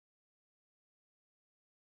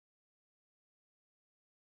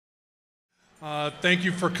Thank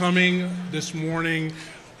you for coming this morning.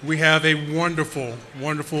 We have a wonderful,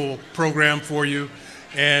 wonderful program for you,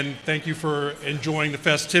 and thank you for enjoying the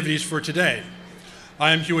festivities for today.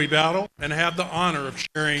 I am Huey Battle, and I have the honor of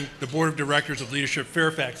chairing the Board of Directors of Leadership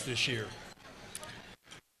Fairfax this year.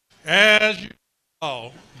 As you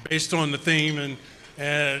know, based on the theme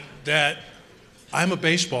and that I'm a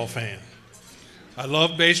baseball fan. I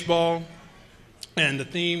love baseball, and the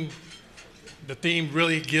theme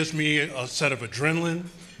really gives me a set of adrenaline.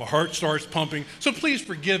 My heart starts pumping. So please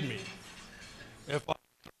forgive me if I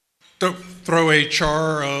throw a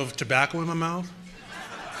char of tobacco in my mouth,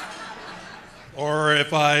 or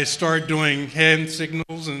if I start doing hand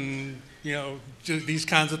signals and these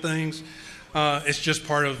kinds of things. It's just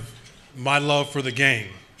part of my love for the game.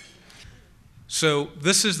 So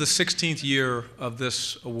this is the 16th year of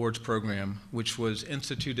this awards program, which was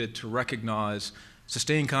instituted to recognize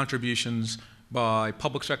sustained contributions by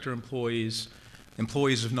public sector employees,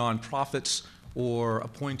 employees of nonprofits, or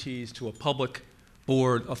appointees to a public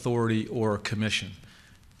board, authority, or commission.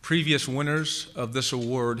 Previous winners of this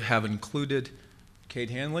award have included Kate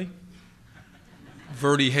Hanley,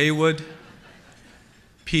 Verdi Haywood,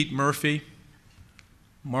 Pete Murphy,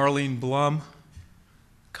 Marlene Blum,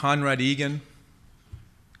 Conrad Egan,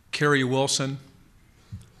 Kerry Wilson,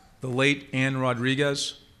 the late Ann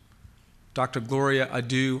Rodriguez, Dr. Gloria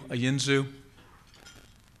Adu Ayinzu,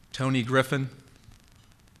 Tony Griffin,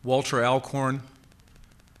 Walter Alcorn,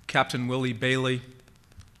 Captain Willie Bailey,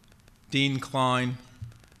 Dean Klein,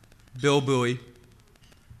 Bill Bowie,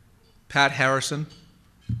 Pat Harrison,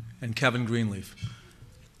 and Kevin Greenleaf.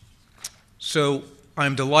 So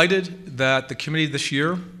I'm delighted that the committee this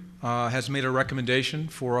year has made a recommendation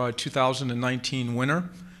for our 2019 winner,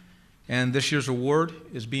 and this year's award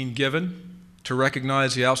is being given to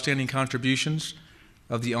recognize the outstanding contributions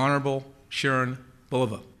of the Honorable Sharon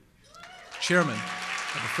Bulova, Chairman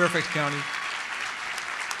of the Fairfax County.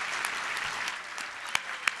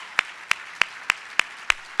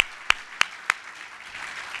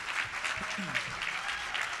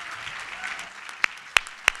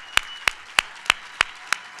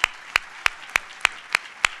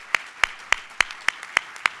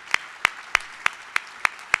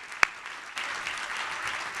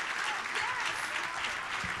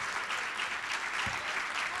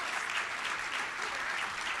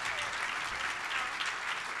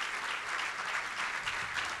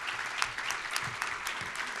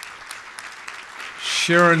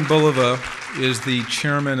 Sharon Bulova is the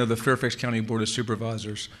chairman of the Fairfax County Board of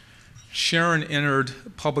Supervisors. Sharon entered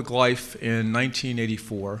public life in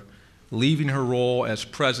 1984, leaving her role as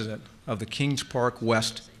president of the Kings Park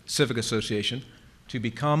West Civic Association to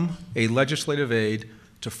become a legislative aide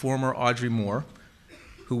to former Audrey Moore,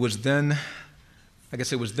 who was then, I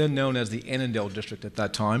guess it was then known as the Annandale District at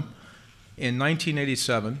that time. In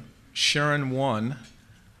 1987, Sharon won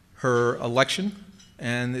her election,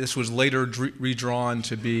 and this was later redrawn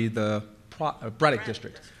to be the Braddock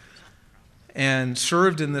District, and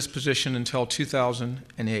served in this position until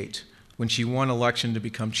 2008, when she won election to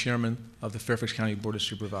become chairman of the Fairfax County Board of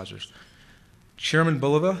Supervisors. Chairman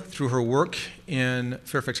Bulova, through her work in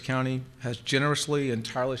Fairfax County, has generously and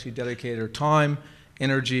tirelessly dedicated her time,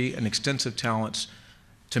 energy, and extensive talents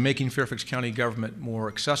to making Fairfax County government more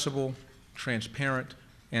accessible, transparent,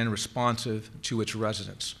 and responsive to its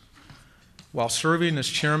residents. While serving as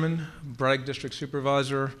chairman, Braddock District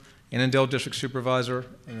Supervisor, Annandale District Supervisor,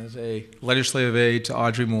 and as a legislative aide to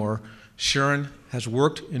Audrey Moore, Sharon has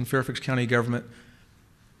worked in Fairfax County government,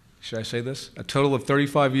 should I say this, a total of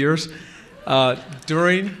 35 years.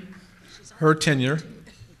 During her tenure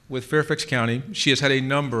with Fairfax County, she has had a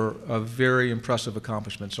number of very impressive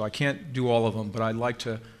accomplishments, so I can't do all of them, but I'd like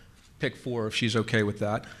to pick 4 if she's okay with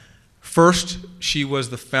that. First, she was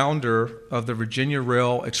the founder of the Virginia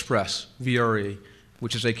Rail Express, VRE,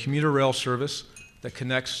 which is a commuter rail service that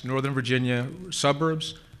connects Northern Virginia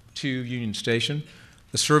suburbs to Union Station.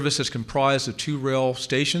 The service is comprised of 2 rail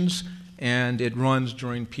stations, and it runs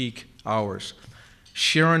during peak hours.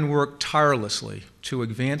 Sharon worked tirelessly to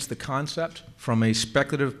advance the concept from a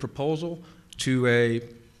speculative proposal to a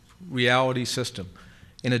reality system.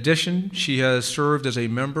 In addition, she has served as a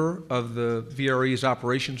member of the VRE's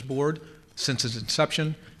operations board since its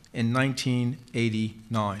inception in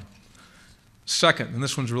 1989. Second, and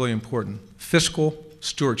this one's really important, fiscal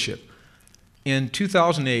stewardship. In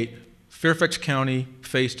 2008, Fairfax County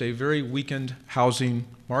faced a very weakened housing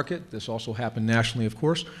market. This also happened nationally, of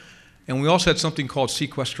course. And we also had something called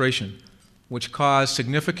sequestration, which caused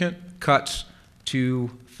significant cuts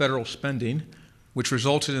to federal spending, which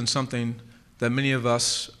resulted in something that many of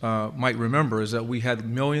us might remember, is that we had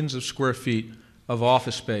millions of square feet of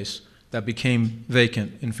office space that became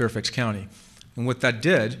vacant in Fairfax County. And what that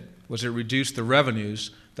did was it reduced the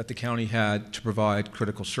revenues that the county had to provide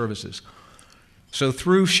critical services. So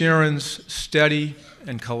through Sharon's steady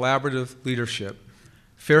and collaborative leadership,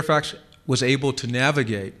 Fairfax was able to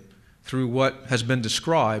navigate through what has been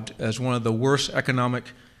described as one of the worst economic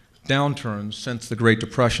downturns since the Great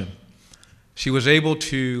Depression. She was able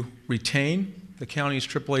to retain the county's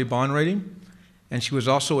AAA bond rating, and she was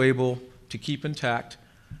also able to keep intact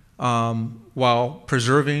while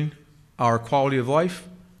preserving our quality of life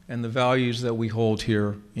and the values that we hold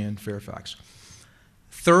here in Fairfax.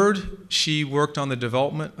 Third, she worked on the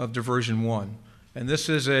development of Diversion 1, and this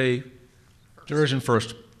is a Diversion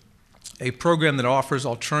First, a program that offers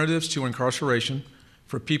alternatives to incarceration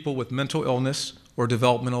for people with mental illness or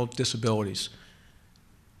developmental disabilities.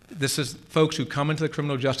 This is folks who come into the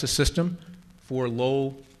criminal justice system for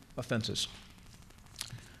low offenses.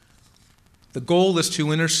 The goal is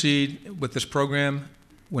to intercede with this program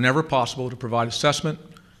whenever possible to provide assessment,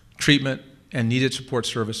 treatment, and needed support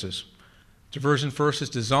services. Diversion First is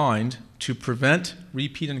designed to prevent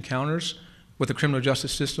repeat encounters with the criminal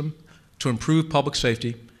justice system, to improve public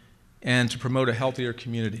safety, and to promote a healthier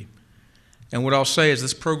community. And what I'll say is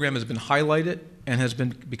this program has been highlighted and has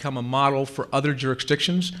become a model for other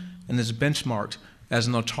jurisdictions and is benchmarked as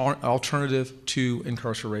an alternative to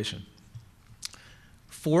incarceration.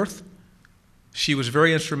 Fourth, she was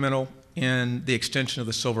very instrumental in the extension of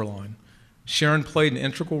the Silver Line. Sharon played an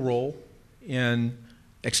integral role in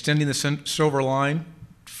extending the Silver Line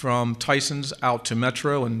from Tyson's out to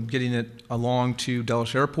Metro and getting it along to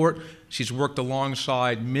Dulles Airport. She's worked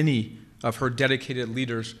alongside many of her dedicated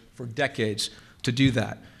leaders for decades to do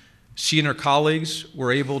that. She and her colleagues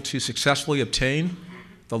were able to successfully obtain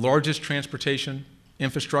the largest transportation,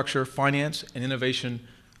 infrastructure, finance, and innovation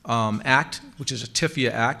act, which is a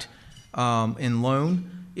TIFIA act, in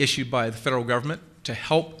loan issued by the federal government to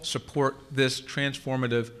help support this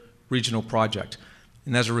transformative regional project.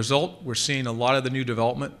 And as a result, we're seeing a lot of the new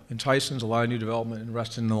development in Tyson's, a lot of new development in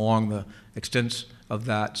Reston along the extent of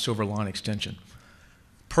that Silver Line extension.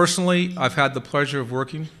 Personally, I've had the pleasure of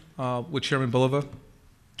working with Chairman Bulova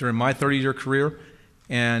during my 30-year career,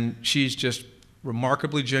 and she's just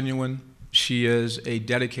remarkably genuine. She is a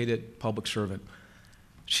dedicated public servant.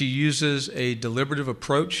 She uses a deliberative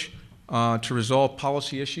approach to resolve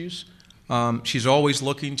policy issues. She's always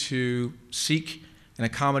looking to seek and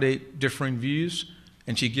accommodate differing views,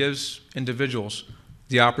 and she gives individuals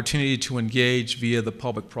the opportunity to engage via the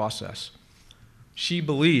public process. She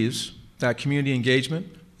believes that community engagement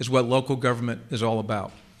is what local government is all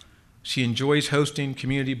about. She enjoys hosting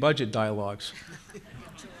community budget dialogues.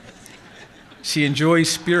 She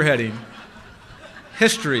enjoys spearheading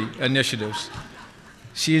history initiatives.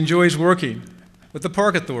 She enjoys working with the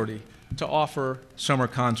Park Authority to offer summer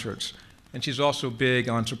concerts. And she's also big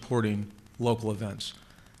on supporting local events.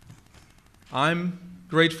 I'm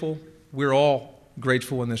grateful, we're all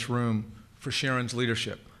grateful in this room for Sharon's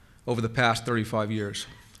leadership over the past 35 years.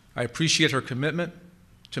 I appreciate her commitment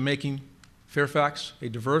to making Fairfax a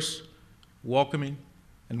diverse, welcoming,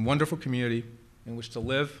 and wonderful community in which to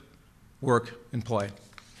live, work, and play.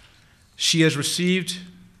 She has received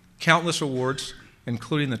countless awards,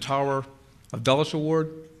 including the Tower of Dulles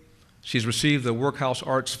Award. She's received the Workhouse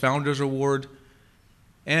Arts Founders Award,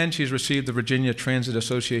 and she's received the Virginia Transit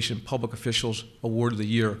Association Public Officials Award of the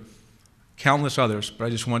Year. Countless others, but I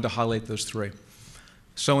just wanted to highlight those three.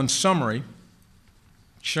 So in summary,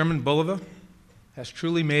 Chairman Bulova has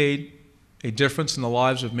truly made a difference in the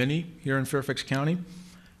lives of many here in Fairfax County.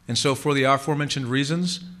 And so for the aforementioned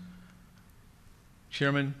reasons,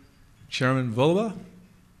 Chairman Bulova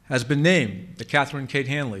has been named the Catherine Kate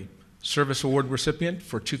Hanley Service Award recipient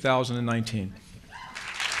for 2019.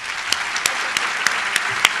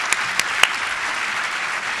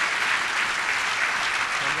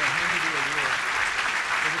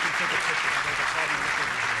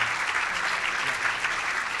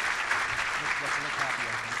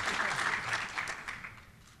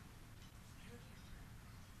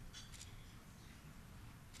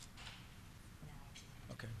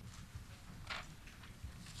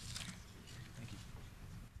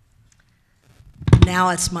 Now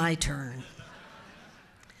it's my turn.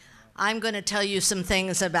 I'm going to tell you some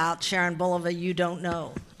things about Sharon Bulova you don't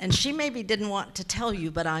know. And she maybe didn't want to tell you,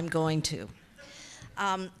 but I'm going to.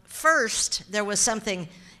 First, there was something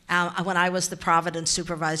when I was the Providence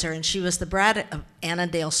supervisor and she was the Brad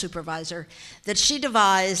Annandale supervisor that she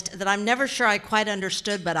devised that I'm never sure I quite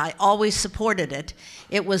understood, but I always supported it.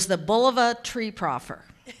 It was the Bulova tree proffer.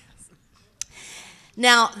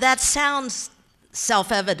 Now, that sounds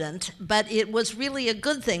self-evident, but it was really a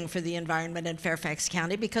good thing for the environment in Fairfax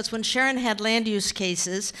County, because when Sharon had land use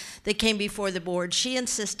cases that came before the board, she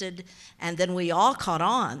insisted, and then we all caught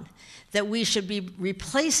on, that we should be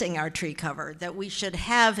replacing our tree cover, that we should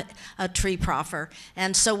have a tree proffer,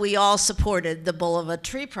 and so we all supported the Bulova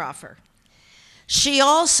tree proffer. She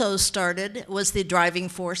also was the driving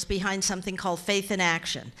force behind something called Faith in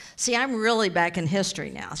Action. See, I'm really back in history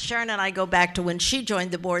now. Sharon and I go back to when she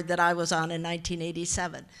joined the board that I was on in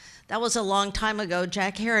 1987. That was a long time ago.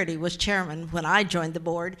 Jack Harrity was chairman when I joined the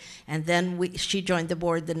board, and then she joined the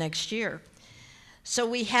board the next year.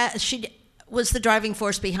 So she was the driving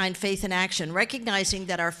force behind Faith in Action, recognizing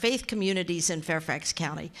that our faith communities in Fairfax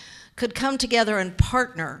County could come together and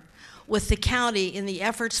partner with the county in the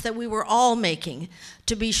efforts that we were all making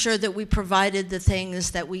to be sure that we provided the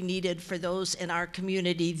things that we needed for those in our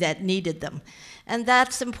community that needed them. And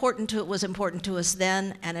that's important it was important to us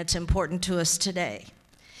then, and it's important to us today.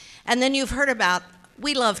 And then you've heard about,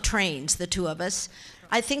 we love trains, the two of us.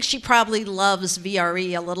 I think she probably loves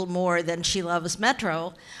VRE a little more than she loves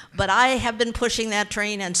Metro, but I have been pushing that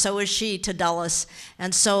train, and so is she, to Dulles.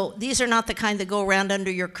 And so these are not the kind that go around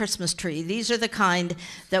under your Christmas tree. These are the kind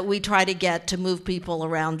that we try to get to move people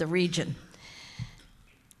around the region.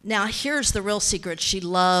 Now, here's the real secret. She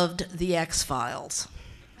loved the X-Files.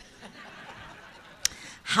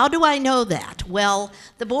 How do I know that? Well,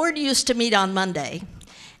 the board used to meet on Monday,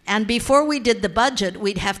 and before we did the budget,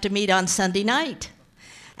 we'd have to meet on Sunday night.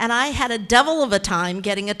 And I had a devil of a time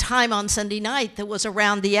getting a time on Sunday night that was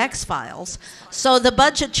around the X-Files, so the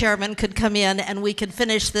budget chairman could come in and we could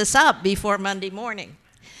finish this up before Monday morning.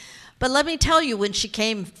 But let me tell you, when she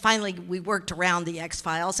came, finally we worked around the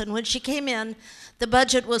X-Files, and when she came in, the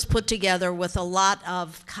budget was put together with a lot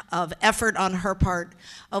of effort on her part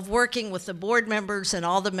of working with the board members and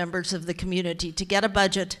all the members of the community to get a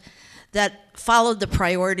budget that followed the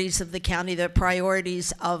priorities of the county, the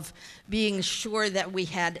priorities of being sure that we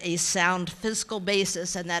had a sound fiscal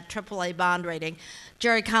basis and that AAA bond rating.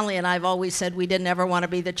 Jerry Conley and I have always said we didn't ever want to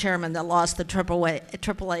be the chairman that lost the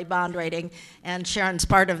AAA bond rating, and Sharon's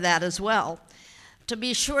part of that as well. To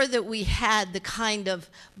be sure that we had the kind of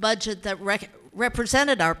budget that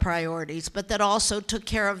represented our priorities, but that also took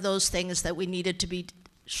care of those things that we needed to be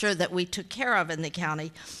sure that we took care of in the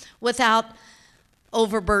county without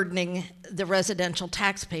overburdening the residential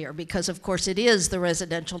taxpayer, because of course it is the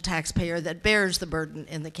residential taxpayer that bears the burden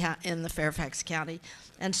in the Fairfax County.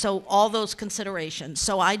 And so all those considerations.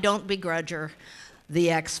 So I don't begrudge her the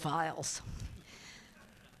X-Files.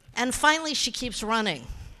 And finally, she keeps running.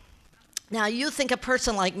 Now, you think a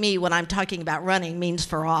person like me, when I'm talking about running, means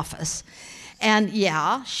for office. And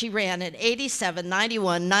yeah, she ran in 87,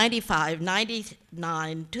 91, 95,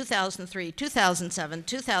 99, 2003, 2007,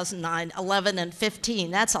 2009, 11, and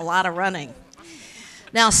 15. That's a lot of running.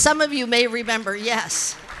 Now, some of you may remember,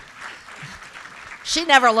 yes. She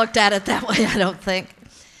never looked at it that way, I don't think.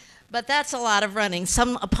 But that's a lot of running.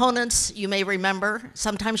 Some opponents you may remember.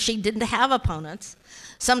 Sometimes she didn't have opponents.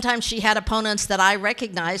 Sometimes she had opponents that I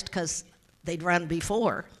recognized because they'd run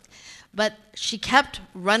before. But she kept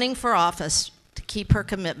running for office to keep her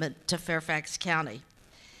commitment to Fairfax County.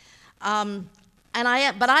 But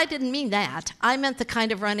I didn't mean that. I meant the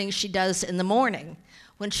kind of running she does in the morning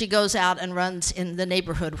when she goes out and runs in the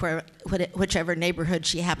neighborhood, whichever neighborhood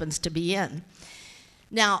she happens to be in.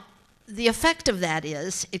 Now, the effect of that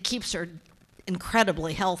is it keeps her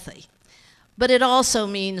incredibly healthy. But it also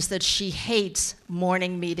means that she hates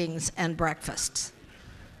morning meetings and breakfasts.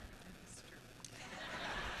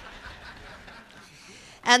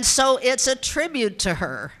 And so it's a tribute to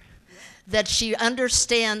her that she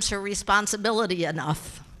understands her responsibility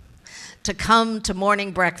enough to come to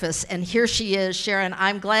morning breakfast. And here she is. Sharon,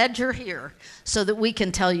 I'm glad you're here so that we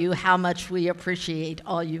can tell you how much we appreciate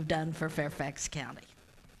all you've done for Fairfax County.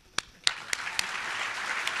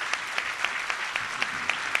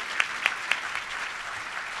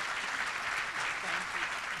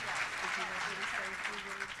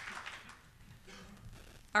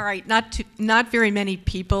 All right, not very many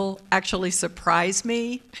people actually surprise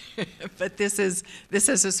me, but this is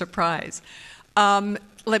a surprise.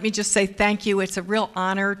 Let me just say thank you. It's a real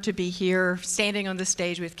honor to be here, standing on the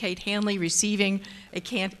stage with Kate Hanley, receiving a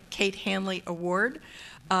Kate Hanley Award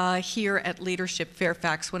here at Leadership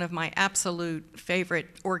Fairfax, one of my absolute favorite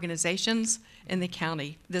organizations in the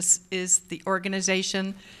county. This is the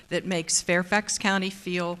organization that makes Fairfax County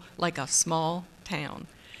feel like a small town.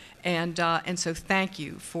 And so thank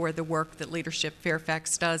you for the work that Leadership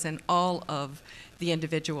Fairfax does and all of the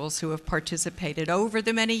individuals who have participated over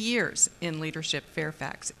the many years in Leadership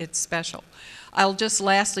Fairfax. It's special. I'll just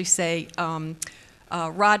lastly say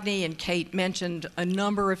Rodney and Kate mentioned a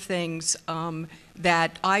number of things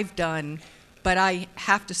that I've done, but I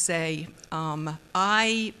have to say,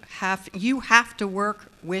 you have to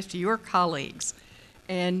work with your colleagues,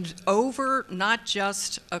 and over not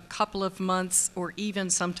just a couple of months or even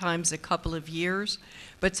sometimes a couple of years,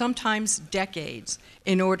 but sometimes decades,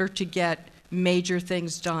 in order to get major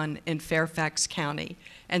things done in Fairfax County.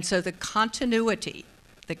 And so the continuity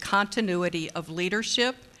of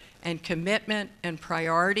leadership and commitment and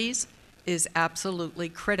priorities is absolutely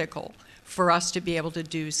critical for us to be able to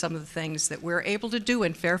do some of the things that we're able to do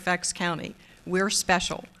in Fairfax County. We're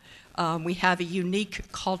special. We have a unique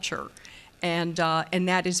culture, and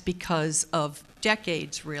that is because of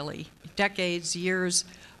decades, really, decades, years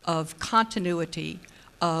of continuity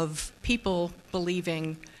of people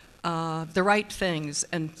believing the right things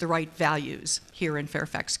and the right values here in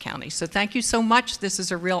Fairfax County. So thank you so much. This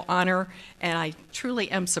is a real honor, and I truly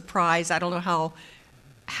am surprised. I don't know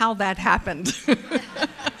how that happened.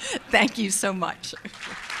 Thank you so much.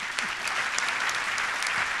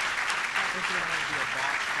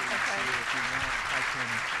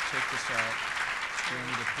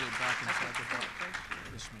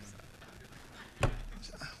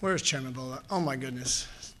 Where's Chairman Bola? Oh my goodness.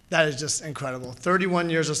 That is just incredible. 31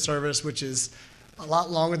 years of service, which is a lot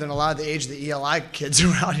longer than a lot of the age of the ELI kids who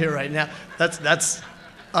are out here right now. That's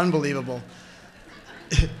unbelievable.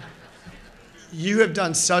 You have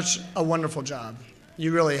done such a wonderful job.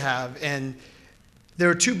 You really have. And there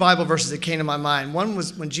are two Bible verses that came to my mind. One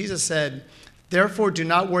was when Jesus said, "Therefore do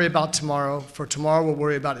not worry about tomorrow, for tomorrow will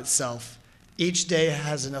worry about itself. Each day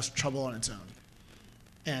has enough trouble on its own."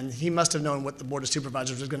 And he must have known what the Board of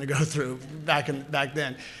Supervisors was going to go through back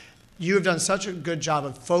then. You have done such a good job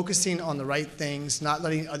of focusing on the right things, not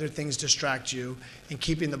letting other things distract you, and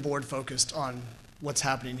keeping the board focused on what's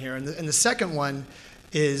happening here. And the second one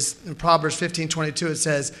is in Proverbs 15:22. It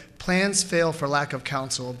says, "Plans fail for lack of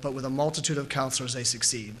counsel, but with a multitude of counselors they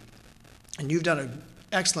succeed." And you've done an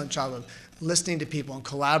excellent job of listening to people and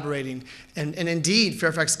collaborating. And indeed,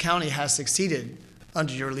 Fairfax County has succeeded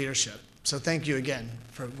under your leadership. So thank you again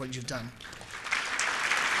for what you've done.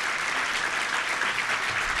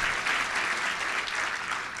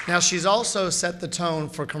 Now, she's also set the tone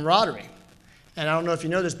for camaraderie. And I don't know if you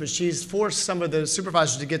know this, but she's forced some of the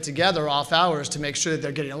supervisors to get together off hours to make sure that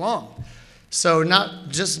they're getting along. So not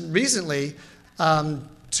just recently,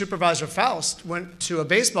 Supervisor Faust went to a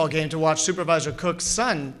baseball game to watch Supervisor Cook's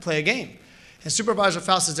son play a game. And Supervisor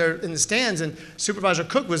Faust is there in the stands, and Supervisor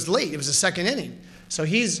Cook was late. It was the second inning. So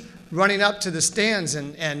he's running up to the stands,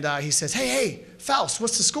 and he says, hey, Faust,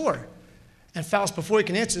 what's the score? And Faust, before he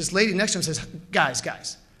can answer, this lady next to him says, guys,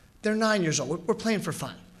 they're 9 years old. We're playing for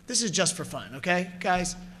fun. This is just for fun, okay,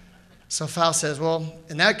 guys? So Faust says, well,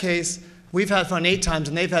 in that case, we've had fun 8 times,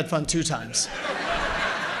 and they've had fun 2 times.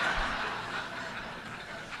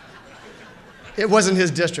 It wasn't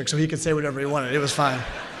his district, so he could say whatever he wanted. It was fine.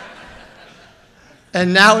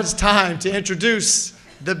 And now it's time to introduce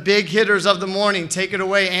the big hitters of the morning. Take it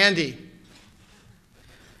away, Andy.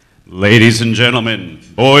 Ladies and gentlemen,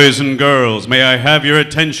 boys and girls, may I have your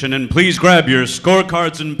attention and please grab your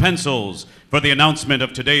scorecards and pencils for the announcement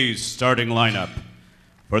of today's starting lineup.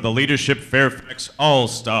 For the Leadership Fairfax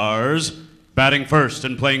All-Stars, batting first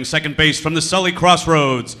and playing second base from the Sully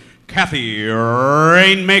Crossroads, Kathy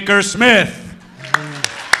Rainmaker Smith.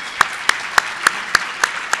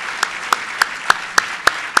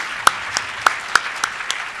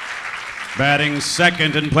 Batting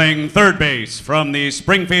second and playing third base from the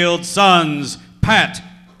Springfield Suns, Pat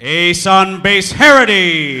Ace on Base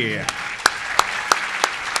Harity.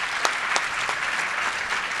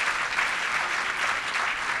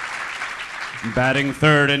 Batting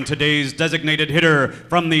third and today's designated hitter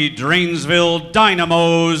from the Drainsville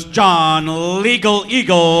Dynamos, John Legal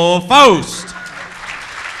Eagle Faust.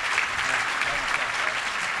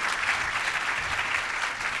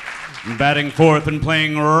 Batting fourth and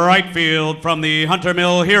playing right field from the Hunter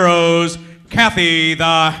Mill Heroes, Kathy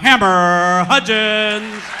the Hammer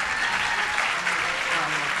Hudgens.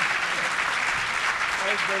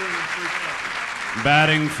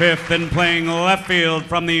 Batting fifth and playing left field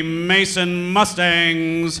from the Mason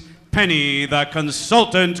Mustangs, Penny the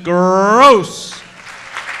Consultant Gross.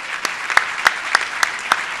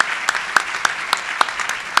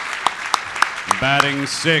 Batting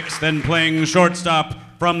sixth and playing shortstop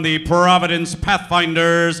from the Providence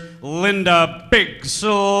Pathfinders, Linda Big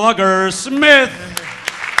Slugger Smith.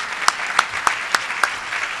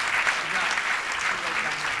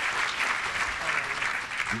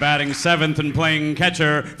 Batting seventh and playing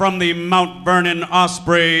catcher from the Mount Vernon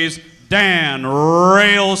Ospreys, Dan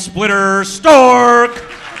Rail Splitter Stork.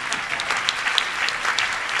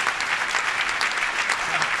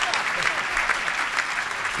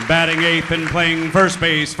 Batting eighth and playing first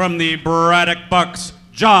base from the Braddock Bucks,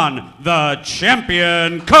 John the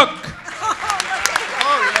Champion Cook.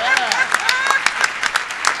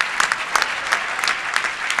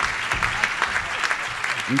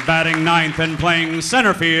 Batting ninth and playing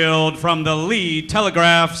center field from the Lee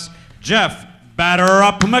Telegraphs, Jeff Batter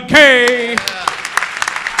Up McKay.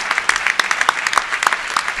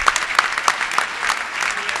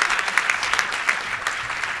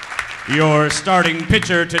 Your starting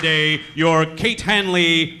pitcher today, your Kate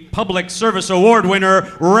Hanley Public Service Award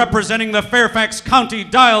winner, representing the Fairfax County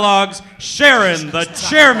Dialogues, Sharon the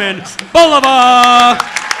Chairman Bulova.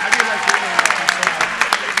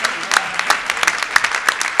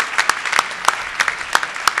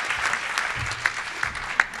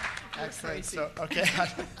 Excellent. So, okay,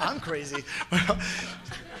 I'm crazy.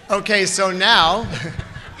 Okay, so now,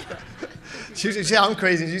 see, I'm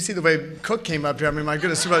crazy. Did you see the way Cook came up here? I mean, my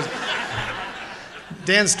goodness.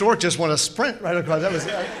 Dan Stork just won a sprint right across. That was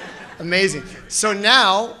amazing. So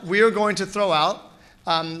now we are going to throw out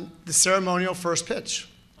the ceremonial first pitch.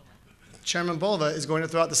 Chairman Bulova is going to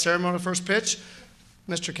throw out the ceremonial first pitch.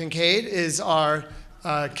 Mr. Kincaid is our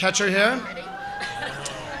catcher here.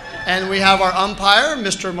 And we have our umpire,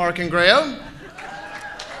 Mr. Mark Ingrao.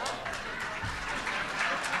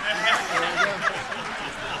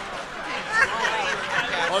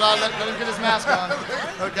 Hold on, let him get his mask on.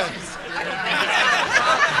 Okay.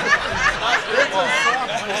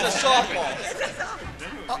 It's a softball.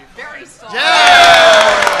 Very soft.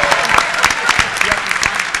 Yeah!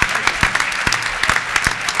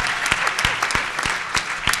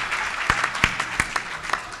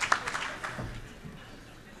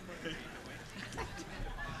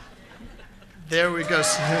 There we go.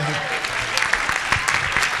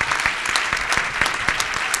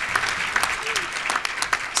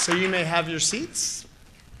 So you may have your seats.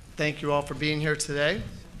 Thank you all for being here today.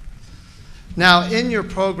 Now, in your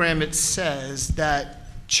program, it says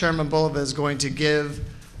that Chairman Bulova is going to give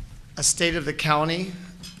a State of the County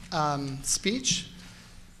speech.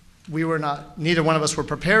 Neither one of us were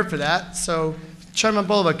prepared for that. So, Chairman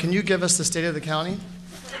Bulova, can you give us the State of the County?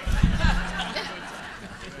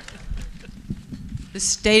 The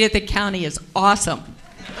state of the county is awesome.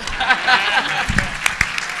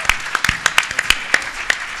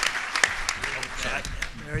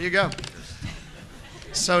 There you go.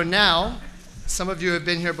 So now, some of you have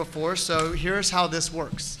been here before, so here's how this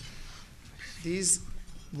works. These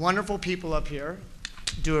wonderful people up here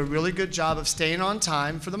do a really good job of staying on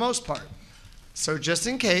time for the most part. So just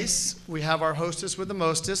in case, we have our hostess with the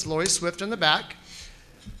mostest, Lori Swift, in the back,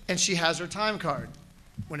 and she has her time card.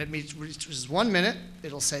 When it reaches 1 minute,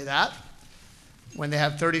 it'll say that. When they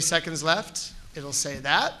have 30 seconds left, it'll say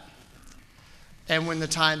that. And when the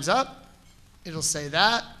time's up, it'll say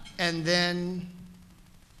that, and then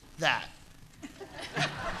that.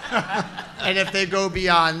 And if they go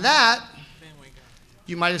beyond that,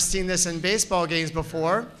 you might have seen this in baseball games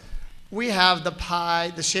before, we have the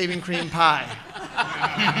pie, the shaving cream pie.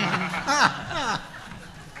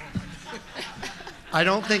 I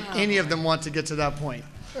don't think any of them want to get to that point.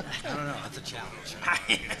 I don't know. That's a challenge.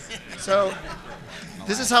 So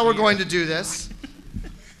this is how we're going to do this.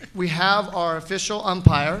 We have our official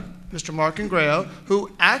umpire, Mr. Mark Ingrao, who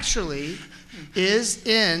actually is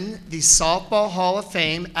in the Softball Hall of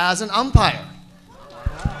Fame as an umpire.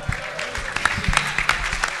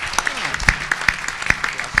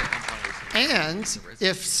 And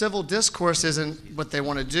if civil discourse isn't what they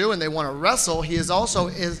want to do and they want to wrestle, he is also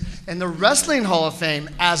in the Wrestling Hall of Fame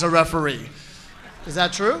as a referee. Is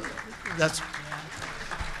that true?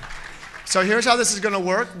 So here's how this is going to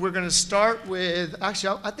work. We're going to start with,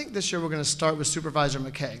 actually, I think this year we're going to start with Supervisor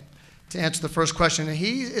McKay to answer the first question. And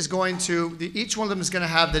he is going to, each one of them is going to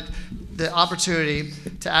have the opportunity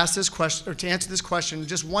to ask this question, or to answer this question in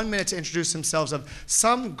just 1 minute to introduce themselves of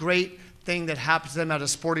some great thing that happened to them at a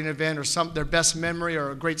sporting event, or their best memory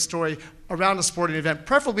or a great story around a sporting event,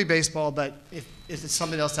 preferably baseball, but if it's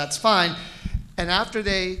something else, that's fine. And after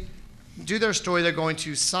they do their story, they're going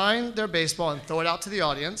to sign their baseball and throw it out to the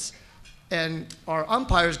audience. And our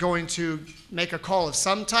umpire is going to make a call of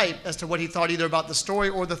some type as to what he thought either about the story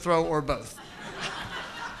or the throw or both.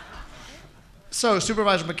 So,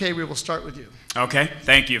 Supervisor McKay, we will start with you. Okay,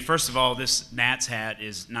 thank you. First of all, this Nats hat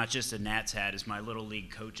is not just a Nats hat, it's my Little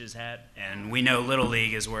League coach's hat, and we know Little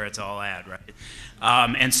League is where it's all at, right?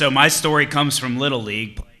 And so my story comes from Little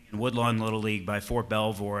League, playing in Woodlawn Little League by Fort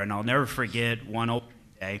Belvoir, and I'll never forget one opening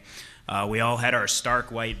day. We all had our stark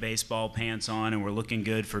white baseball pants on, and we're looking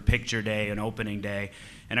good for picture day and opening day.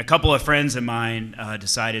 And a couple of friends of mine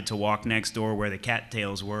decided to walk next door where the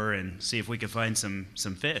cattails were and see if we could find some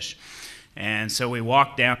fish. And so we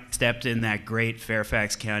walked down, stepped in that great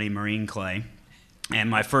Fairfax County marine clay, and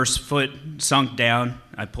my first foot sunk down.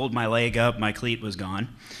 I pulled my leg up, my cleat was gone.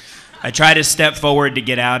 I tried to step forward to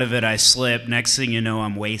get out of it, I slipped. Next thing you know,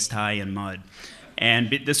 I'm waist high in mud.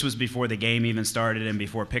 And this was before the game even started and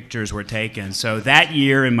before pictures were taken. So that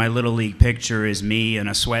year in my Little League picture is me in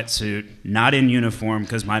a sweatsuit, not in uniform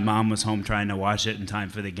because my mom was home trying to wash it in time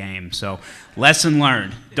for the game. So lesson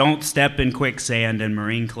learned, don't step in quicksand and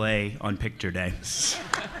marine clay on picture day.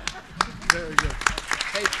 Very good.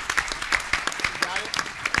 Hey, got it?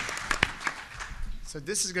 So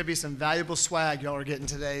this is going to be some valuable swag y'all are getting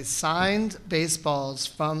today. Signed baseballs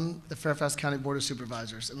from the Fairfax County Board of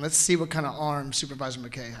Supervisors. And let's see what kind of arm Supervisor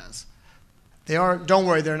McKay has. They are, don't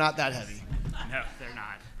worry, they're not that heavy. No, they're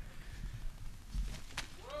not.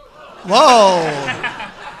 Whoa!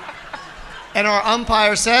 And our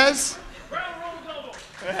umpire says?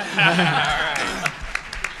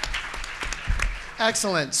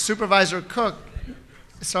 Excellent. Supervisor Cook,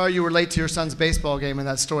 sorry you were late to your son's baseball game in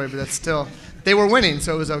that story, but that's still, they were winning,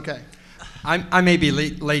 so it was okay. I may be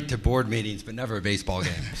late to board meetings, but never a baseball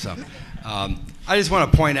game. So I just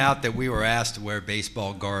want to point out that we were asked to wear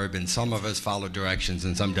baseball garb, and some of us follow directions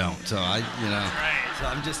and some don't. So so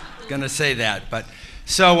I'm just going to say that. But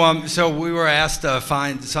so we were asked to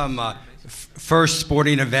find some first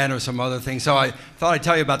sporting event or some other thing. So I thought I'd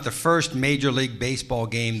tell you about the first Major League Baseball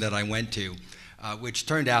game that I went to, which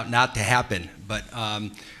turned out not to happen. But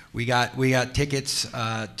we got tickets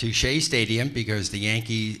to Shea Stadium because the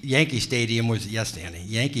Yankee Stadium was, yes, Danny,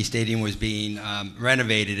 Yankee Stadium was being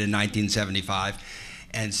renovated in 1975.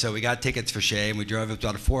 And so we got tickets for Shea, and we drove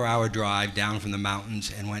about a 4-hour drive down from the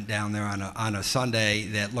mountains and went down there on a Sunday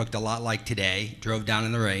that looked a lot like today, drove down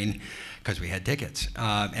in the rain because we had tickets.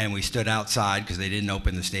 And we stood outside because they didn't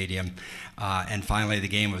open the stadium. And finally the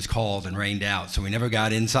game was called and rained out, so we never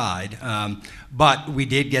got inside. But we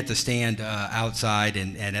did get to stand outside,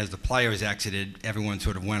 and as the players exited, everyone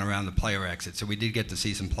sort of went around the player exit. So we did get to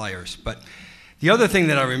see some players. But the other thing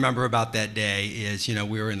that I remember about that day is,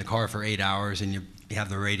 we were in the car for 8 hours, and you have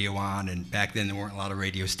the radio on, and back then there weren't a lot of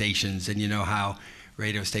radio stations, and you know how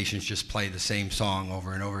radio stations just play the same song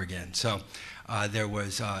over and over again. So there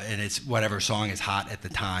was, and it's whatever song is hot at the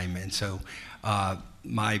time, and so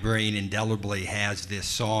my brain indelibly has this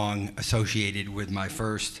song associated with my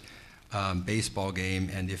first baseball game,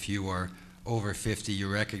 and if you are over 50, you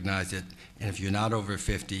recognize it, and if you're not over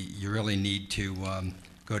 50, you really need to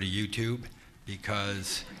go to YouTube,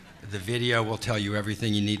 because the video will tell you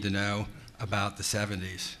everything you need to know about the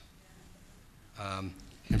 70s.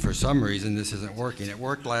 And for some reason, this isn't working. It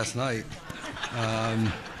worked last night.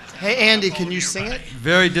 Hey, Andy, can you sing it?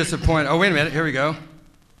 Very disappointed. Oh, wait a minute. Here we go.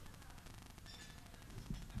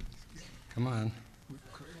 Come on.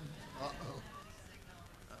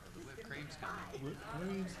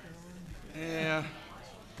 Yeah.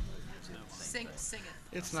 Sing it.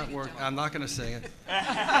 It's not working. I'm not going to sing it.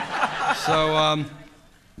 So,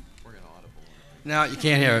 no, you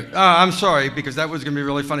can't hear it. Oh, I'm sorry, because that was going to be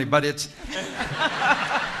really funny, but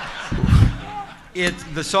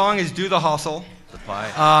the song is Do the Hustle.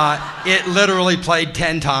 It literally played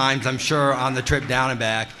 10 times, I'm sure, on the trip down and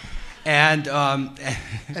back. And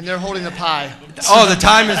they're holding the pie. Oh, the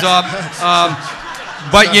time is up.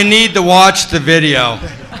 But you need to watch the video.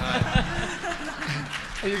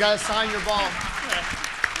 You got to sign your ball.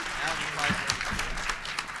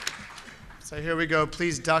 So here we go.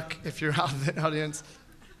 Please duck if you're out in the audience.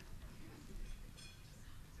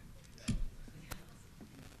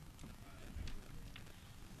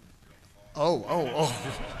 Oh.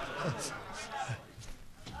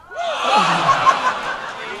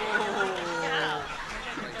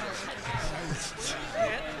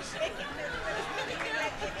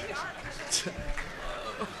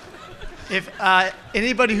 If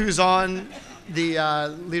anybody who's on the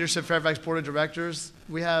Leadership Fairfax Board of Directors,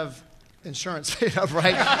 we have insurance paid up,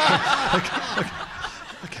 right?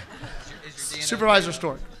 Okay. Supervisor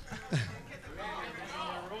Stork.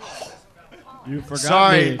 You forgot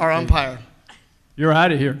Sorry, me. our umpire. You're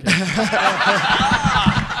out of here.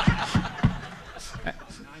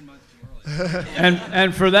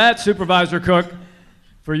 And for that, Supervisor Cook,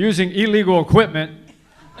 for using illegal equipment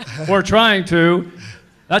or trying to,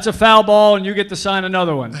 that's a foul ball, and you get to sign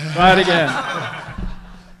another one. Try it again.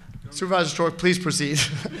 Supervisor Stork, please proceed.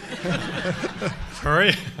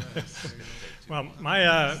 Hurry. Well,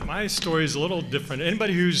 my story is a little different.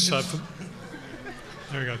 Anybody who's there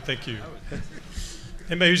we go. Thank you.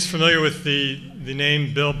 Anybody who's familiar with the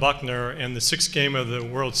name Bill Buckner and the 6th game of the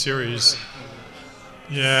World Series?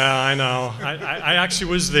 Yeah, I know. I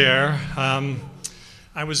actually was there.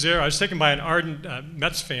 I was there. I was taken by an ardent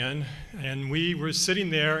Mets fan, and we were sitting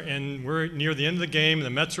there, and we're near the end of the game, and the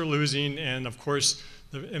Mets are losing, and of course,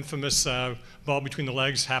 the infamous ball between the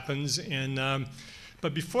legs happens. And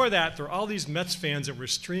but before that, there were all these Mets fans that were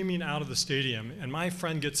streaming out of the stadium, and my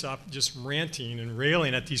friend gets up just ranting and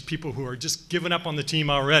railing at these people who are just giving up on the team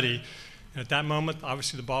already. And at that moment,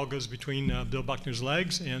 obviously, the ball goes between Bill Buckner's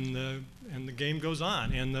legs, and the game goes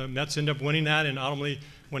on. And the Mets end up winning that, and ultimately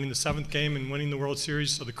winning the 7th game and winning the World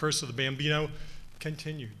Series. So the curse of the Bambino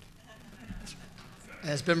continued.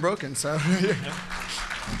 It's been broken, so.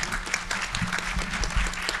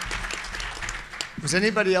 Was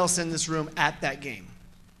anybody else in this room at that game?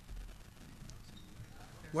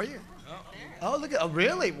 Were you? Oh, look at, oh,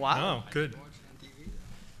 really? Wow. Oh, good. One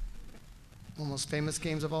of the most famous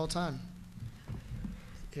games of all time.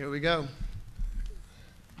 Here we go.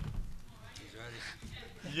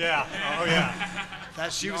 Yeah. Oh, yeah.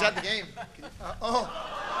 She was at the game. Home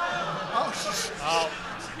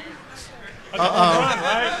run,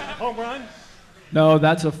 right? Home run? No,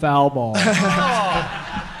 that's a foul ball.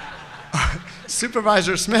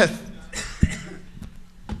 Supervisor Smith.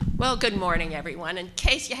 Well, good morning, everyone. In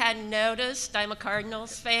case you hadn't noticed, I'm a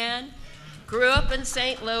Cardinals fan. Grew up in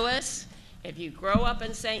St. Louis. If you grow up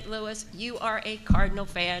in St. Louis, you are a Cardinal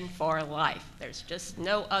fan for life. There's just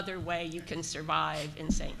no other way you can survive in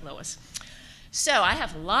St. Louis. So I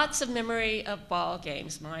have lots of memory of ball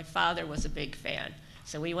games. My father was a big fan,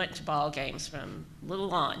 so we went to ball games from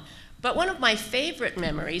little on. But one of my favorite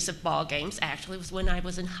memories of ball games actually was when I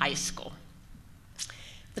was in high school.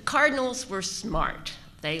 The Cardinals were smart.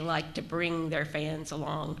 They liked to bring their fans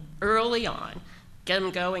along early on, get them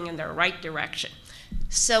going in the right direction.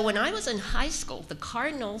 So when I was in high school, the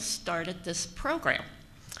Cardinals started this program,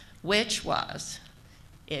 which was,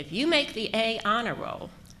 if you make the A honor roll,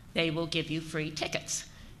 they will give you free tickets,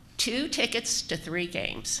 2 tickets to 3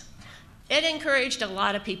 games. It encouraged a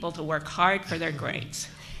lot of people to work hard for their grades.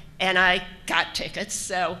 And I got tickets,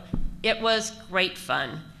 so it was great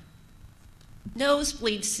fun.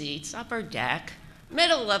 Nosebleed seats, upper deck,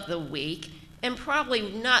 middle of the week, and probably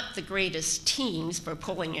not the greatest teams for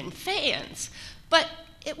pulling in fans, but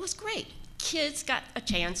it was great. Kids got a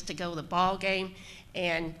chance to go to the ball game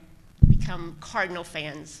and become Cardinal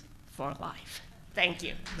fans for life. Thank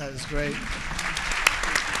you. That is great.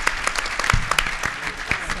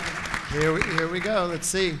 Here we go. Let's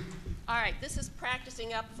see. All right, this is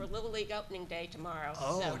practicing up for Little League opening day tomorrow.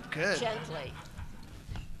 Oh, so good. Gently.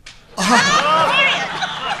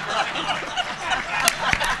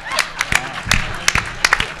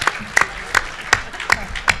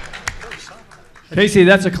 Casey,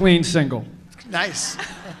 that's a clean single. Nice.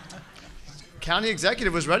 County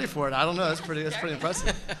executive was ready for it. I don't know. That's pretty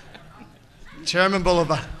impressive. Chairman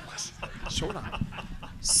Boulevard. Short on.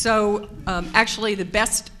 So actually the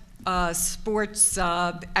best sports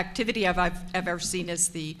activity I've ever seen is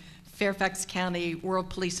the Fairfax County World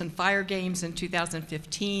Police and Fire Games in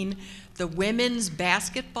 2015. The women's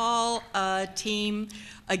basketball team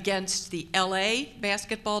against the LA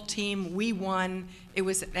basketball team, we won. It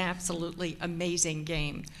was an absolutely amazing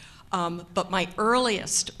game. But my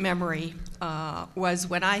earliest memory was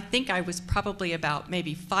when I think I was probably about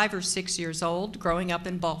maybe 5 or 6 years old, growing up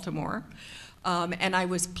in Baltimore. And I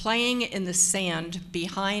was playing in the sand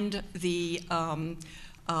behind the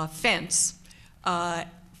fence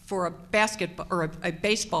for a basketball or a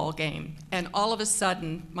baseball game. And all of a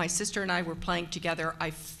sudden, my sister and I were playing together.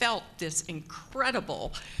 I felt this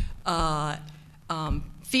incredible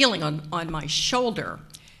feeling on my shoulder.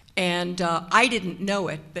 And I didn't know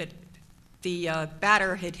it, but the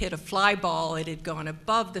batter had hit a fly ball. It had gone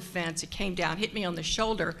above the fence. It came down, hit me on the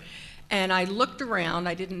shoulder. And I looked around.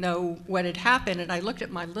 I didn't know what had happened. And I looked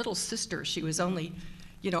at my little sister. She was only,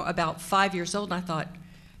 about 5 years old. And I thought,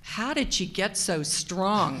 how did she get so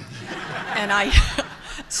strong? And I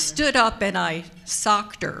stood up and I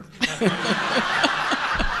socked her.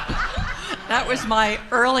 That was my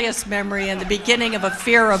earliest memory and the beginning of a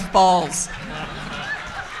fear of balls.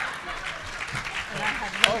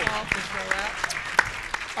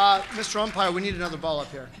 Mr. Umpire, we need another ball up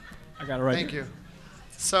here. I got it right. Thank you.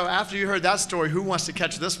 So after you heard that story, who wants to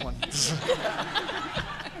catch this one?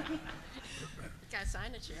 Gotta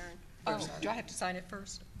sign it, Sharon. Oh, do I have to sign it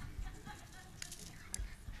first?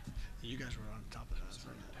 You guys were on top of that.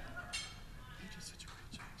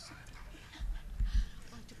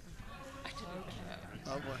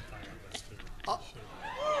 Oh, boy.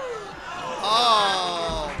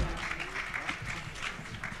 Oh.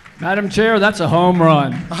 Madam Chair, that's a home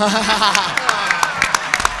run.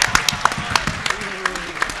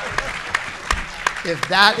 If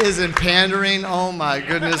that isn't pandering, oh my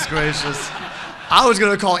goodness gracious. I was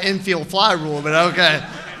going to call infield fly rule, but okay.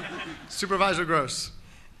 Supervisor Gross.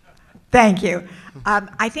 Thank you.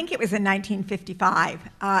 I think it was in 1955.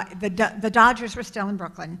 The Dodgers were still in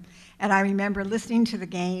Brooklyn, and I remember listening to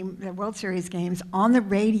the World Series games on the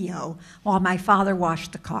radio while my father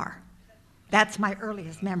washed the car. That's my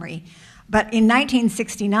earliest memory. But in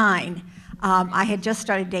 1969, I had just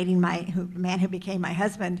started dating the man who became my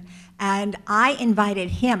husband, and I invited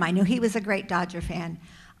him. I knew he was a great Dodger fan.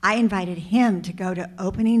 I invited him to go to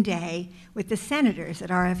opening day with the Senators at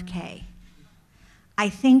RFK. I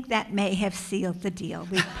think that may have sealed the deal.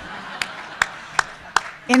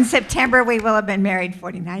 In September, we will have been married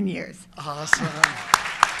 49 years. Awesome.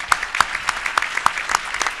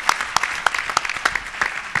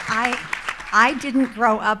 I didn't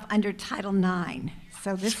grow up under Title IX,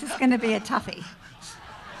 so this is going to be a toughie.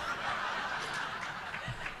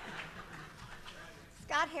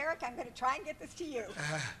 Scott Herrick, I'm going to try and get this to you.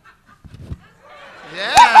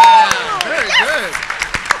 Yeah, very good.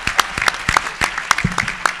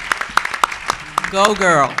 Go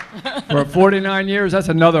girl. For 49 years, that's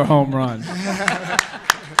another home run.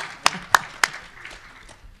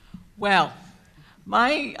 Well,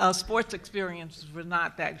 my sports experiences were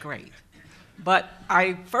not that great. But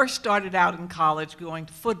I first started out in college going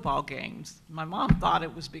to football games. My mom thought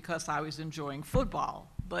it was because I was enjoying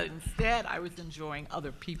football, but instead I was enjoying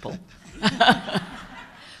other people.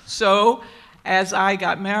 So as I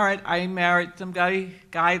got married, I married some guy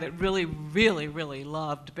that really, really, really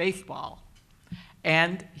loved baseball.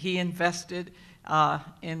 And he invested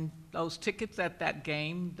in those tickets at that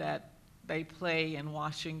game that they play in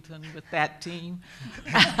Washington with that team.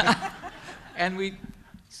 And we,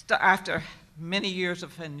 after many years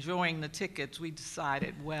of enjoying the tickets, we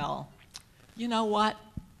decided, well, you know what?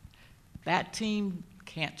 That team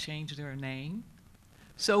can't change their name,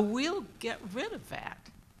 so we'll get rid of that.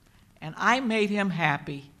 And I made him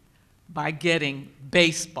happy by getting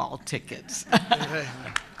baseball tickets.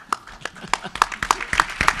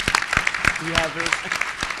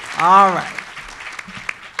 All right.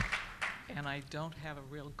 And I don't have a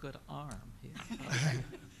real good arm here. Okay.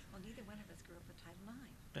 Well, neither one of us grew up with Title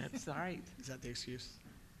IX. That's all right. Is that the excuse?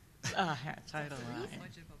 Title IX.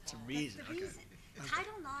 It's a reason. The reason.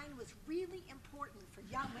 Title IX was really important for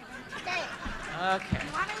young women today. Okay.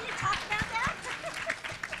 You want me to talk about that?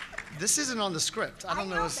 This isn't on the script. I don't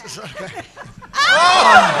know. Okay.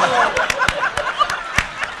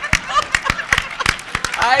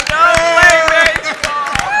 I don't play baseball.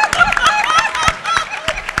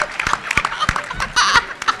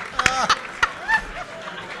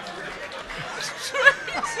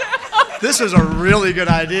 This is a really good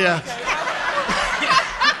idea.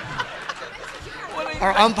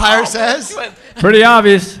 Our umpire says. Pretty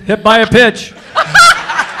obvious. Hit by a pitch.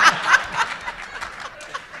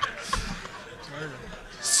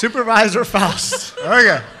 Supervisor Faust.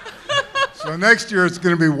 Okay. So next year it's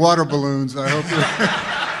going to be water balloons. I hope.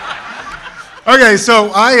 Okay.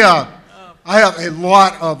 So I have a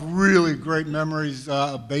lot of really great memories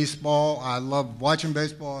of baseball. I love watching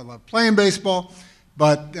baseball. I love playing baseball.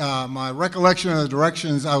 But my recollection of the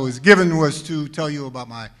directions I was given was to tell you about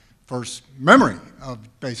my first memory of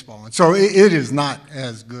baseball. And so it is not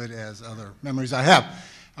as good as other memories I have.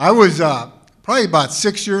 I was probably about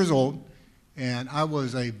 6 years old, and I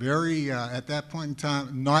was a very, at that point in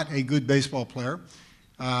time, not a good baseball player.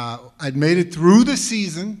 I'd made it through the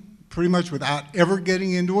season pretty much without ever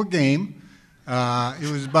getting into a game. It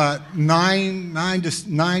was about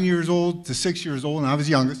 9 years old to 6 years old, and I was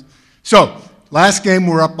youngest. So last game,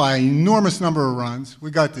 we're up by an enormous number of runs. We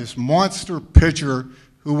got this monster pitcher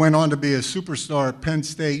who went on to be a superstar at Penn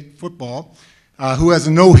State football, who has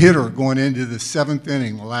a no-hitter going into the 7th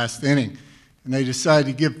inning, the last inning. And they decided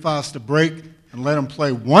to give Faust a break and let him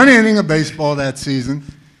play 1 inning of baseball that season.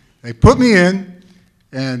 They put me in,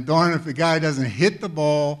 and darn if the guy doesn't hit the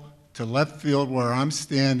ball to left field where I'm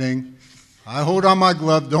standing, I hold on my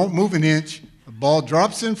glove, don't move an inch, the ball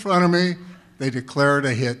drops in front of me, they declare it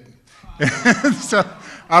a hit. So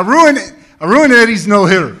I ruined Eddie's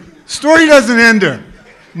no-hitter. Story doesn't end there.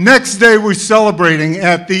 Next day we're celebrating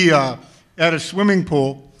at a swimming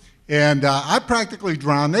pool, and I practically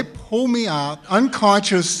drowned. They pull me out,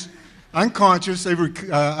 unconscious. I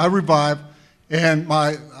revive, and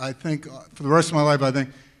I think for the rest of my life, I think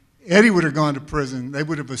Eddie would have gone to prison. They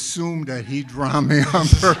would have assumed that he drowned me on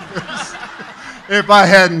purpose if I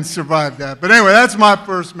hadn't survived that. But anyway, that's my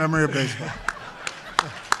first memory of baseball.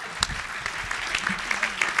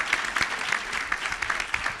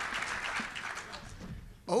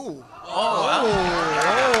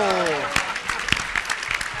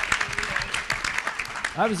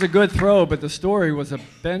 That was a good throw, but the story was a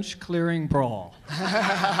bench-clearing brawl.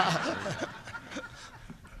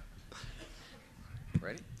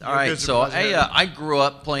 Ready? All right, so I grew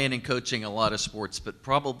up playing and coaching a lot of sports, but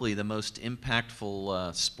probably the most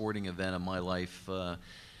impactful sporting event of my life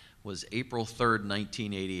was April 3rd,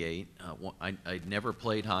 1988. I'd never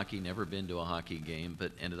played hockey, never been to a hockey game,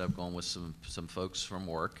 but ended up going with some folks from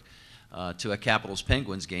work to a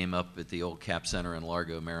Capitals-Penguins game up at the old Cap Center in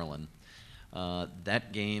Largo, Maryland.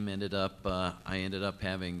 That game ended up, I ended up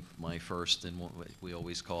having my first, and we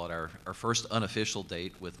always call it our first unofficial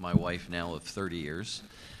date with my wife now of 30 years.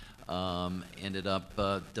 Ended up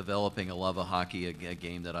developing a love of hockey, a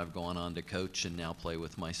game that I've gone on to coach and now play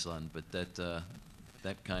with my son. But that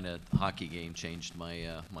kind of hockey game changed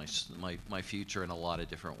my future in a lot of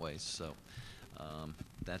different ways. So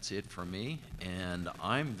that's it for me, and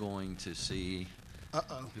I'm going to see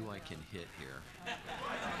who I can hit here.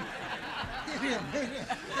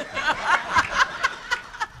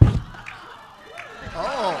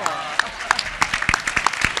 Oh.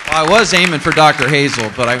 Well, I was aiming for Dr. Hazel,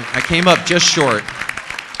 but I came up just short.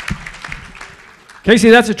 Casey,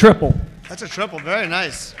 that's a triple. That's a triple. Very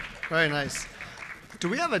nice. Very nice. Do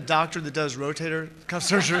we have a doctor that does rotator cuff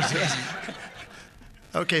surgery?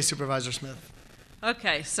 Okay, Supervisor Smith.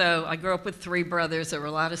 Okay, so I grew up with three brothers. There were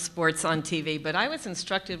a lot of sports on TV, but I was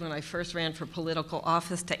instructed when I first ran for political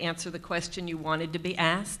office to answer the question you wanted to be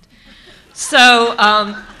asked. So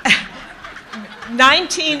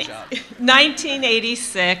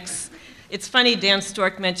 1986, it's funny, Dan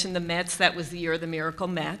Stork mentioned the Mets. That was the year of the Miracle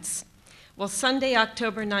Mets. Well, Sunday,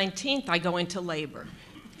 October 19th, I go into labor.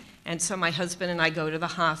 And so my husband and I go to the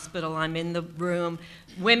hospital. I'm in the room.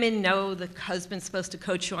 Women know the husband's supposed to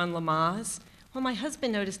coach you on Lamaze. Well, my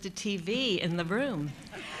husband noticed a TV in the room.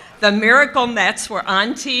 The Miracle Mets were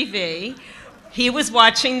on TV. He was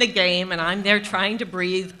watching the game, and I'm there trying to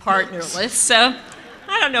breathe partnerless. So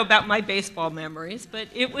I don't know about my baseball memories, but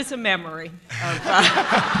it was a memory.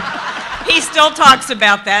 He still talks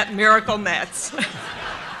about that, Miracle Mets.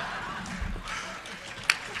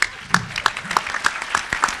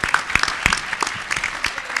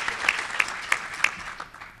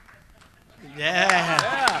 Yeah.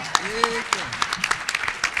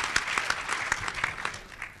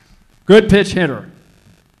 Good pitch hitter.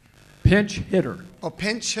 Pinch hitter. Oh,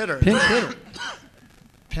 pinch hitter. Pinch hitter.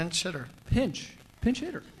 Pinch hitter. Pinch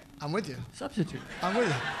hitter. I'm with you. Substitute. I'm with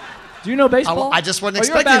you. Do you know baseball? I just wasn't Oh,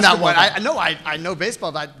 you're a expecting that one. basketball guy. I know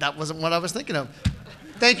baseball, but that wasn't what I was thinking of.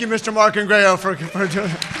 Thank you, Mr. Mark Ingrayo, for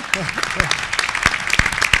doing it.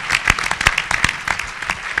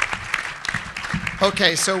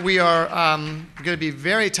 Okay, so we are going to be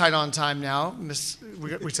very tight on time now. It's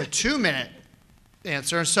a 2-minute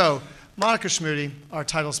answer. So, Monica Schmoody, our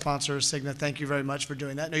title sponsor, Cigna, thank you very much for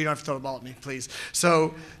doing that. No, you don't have to throw the ball at me, please.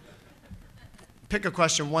 So, pick a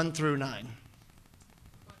question 1 through 9.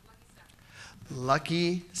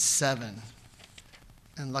 Lucky 7.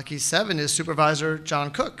 And lucky 7 is Supervisor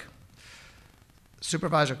John Cook.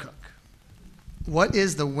 Supervisor Cook, what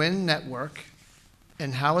is the WIN network,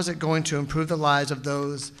 and how is it going to improve the lives of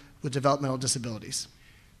those with developmental disabilities?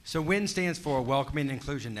 So WIN stands for Welcoming and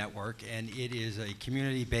Inclusion Network, and it is a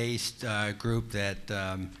community-based group that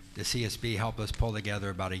the CSB helped us pull together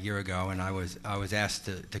about a year ago, and I was asked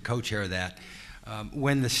to co-chair that.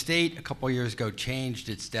 When the state a couple years ago changed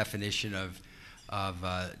its definition of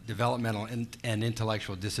developmental and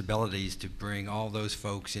intellectual disabilities to bring all those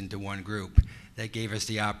folks into one group, that gave us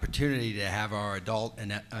the opportunity to have our adult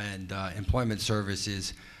and employment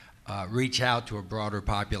services reach out to a broader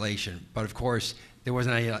population. But of course, there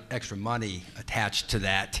wasn't any extra money attached to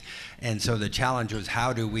that. And so the challenge was,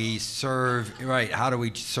 how do we serve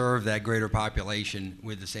that greater population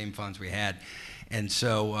with the same funds we had? And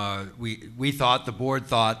so we thought, the board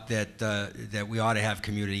thought that we ought to have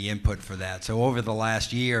community input for that. So over the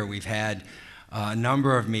last year, we've had a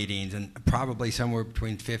number of meetings, and probably somewhere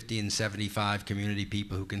between 50 and 75 community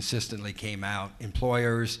people who consistently came out,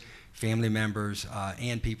 employers, family members,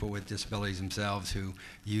 and people with disabilities themselves who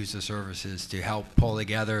use the services to help pull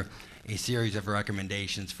together a series of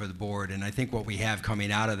recommendations for the board. And I think what we have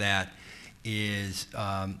coming out of that is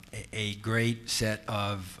a great set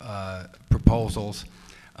of proposals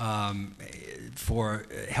for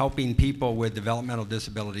helping people with developmental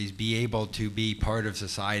disabilities be able to be part of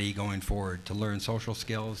society going forward, to learn social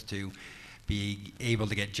skills, to be able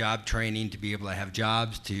to get job training, to be able to have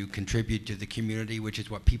jobs, to contribute to the community, which is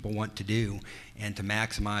what people want to do, and to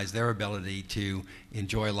maximize their ability to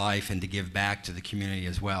enjoy life and to give back to the community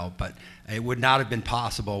as well. But it would not have been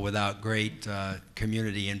possible without great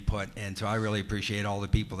community input, and so I really appreciate all the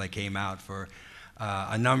people that came out for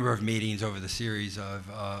a number of meetings over the series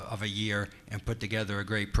of a year and put together a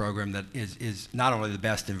great program that is not only the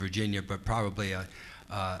best in Virginia, but probably a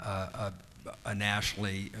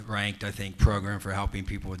nationally ranked, I think, program for helping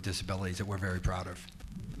people with disabilities that we're very proud of.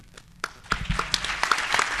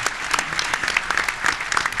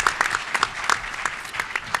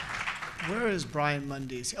 Where is Brian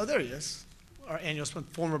Mundy? Oh, there he is, our annual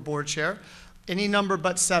former board chair. Any number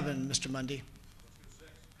but 7, Mr. Mundy.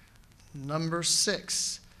 Number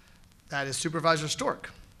 6, that is Supervisor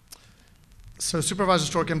Stork. So Supervisor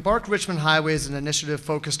Stork, Embark Richmond Highway is an initiative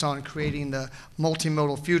focused on creating the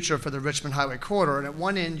multimodal future for the Richmond Highway corridor. And at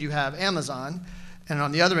one end you have Amazon, and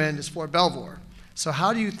on the other end is Fort Belvoir. So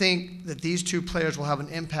how do you think that these two players will have an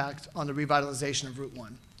impact on the revitalization of Route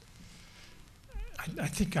 1? I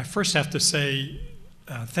think I first have to say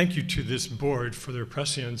thank you to this board for their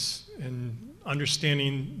prescience in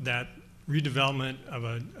understanding that redevelopment of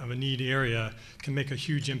a need area can make a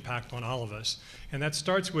huge impact on all of us. And that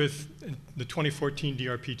starts with the 2014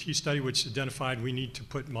 DRPT study, which identified we need to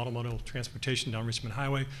put multimodal transportation down Richmond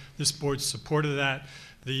Highway. This board supported that.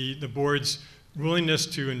 The board's willingness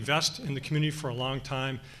to invest in the community for a long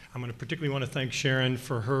time. I'm going to particularly want to thank Sharon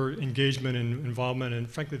for her engagement and involvement and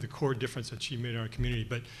frankly the core difference that she made in our community.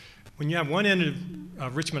 But when you have one end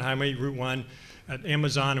of Richmond Highway, Route 1, at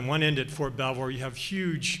Amazon, and one end at Fort Belvoir, you have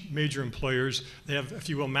huge major employers. They have, if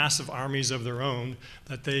you will, massive armies of their own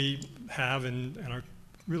that they have and are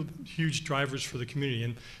real huge drivers for the community.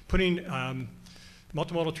 And putting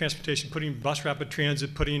multimodal transportation, putting bus rapid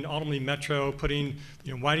transit, putting ultimately metro, putting,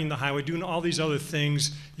 widening the highway, doing all these other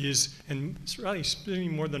things and it's really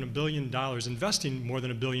spending more than $1 billion, investing more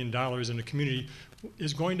than $1 billion in the community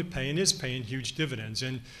is going to pay and is paying huge dividends.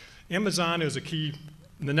 And Amazon is the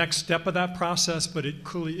next step of that process, but it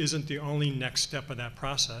clearly isn't the only next step of that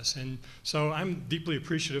process. And so I'm deeply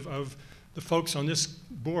appreciative of the folks on this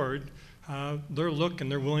board, their look and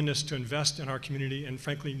their willingness to invest in our community and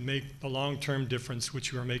frankly make the long-term difference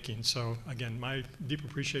which you are making. So again, my deep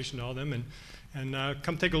appreciation to all of them and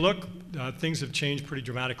come take a look. Things have changed pretty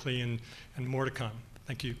dramatically and more to come.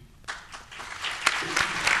 Thank you.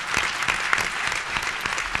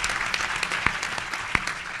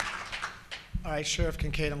 All right, Sheriff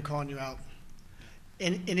Kincaid, I'm calling you out.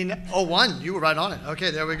 Oh, 1, you were right on it. Okay,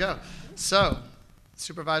 there we go. So,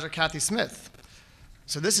 Supervisor Kathy Smith.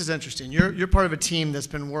 So this is interesting. You're part of a team that's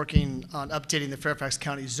been working on updating the Fairfax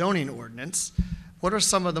County zoning ordinance. What are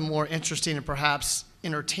some of the more interesting and perhaps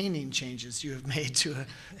entertaining changes you have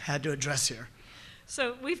had to address here?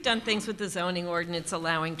 So we've done things with the zoning ordinance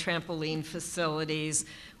allowing trampoline facilities.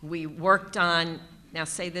 We worked on, now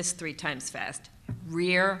say this 3 times fast,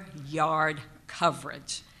 rear yard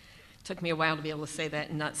coverage. Took me a while to be able to say that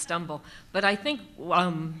and not stumble. But I think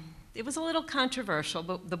it was a little controversial,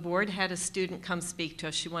 but the board had a student come speak to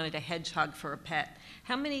us. She wanted a hedgehog for a pet.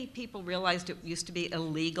 How many people realized it used to be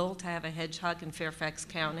illegal to have a hedgehog in Fairfax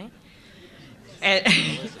County? And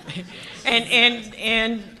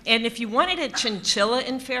if you wanted a chinchilla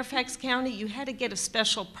in Fairfax County, you had to get a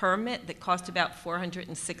special permit that cost about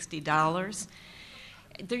 $460.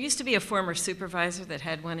 There used to be a former supervisor that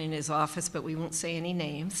had one in his office, but we won't say any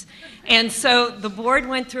names. And so the board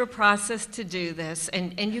went through a process to do this,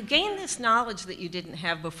 and you gain this knowledge that you didn't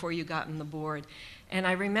have before you got on the board. And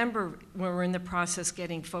I remember when we were in the process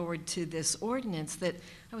getting forward to this ordinance that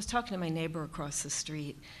I was talking to my neighbor across the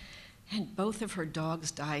street, and both of her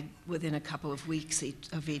dogs died within a couple of weeks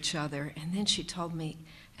of each other. And then she told me,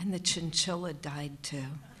 and the chinchilla died too.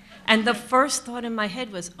 And the first thought in my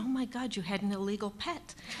head was, oh my God, you had an illegal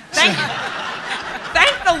pet. Thank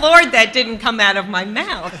the Lord that didn't come out of my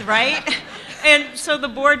mouth, right? And so the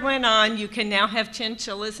board went on, you can now have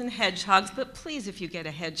chinchillas and hedgehogs, but please, if you get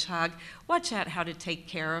a hedgehog, watch out how to take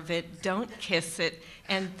care of it, don't kiss it,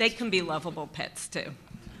 and they can be lovable pets too.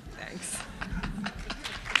 Thanks.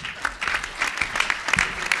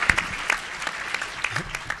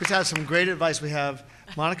 This has some great advice. We have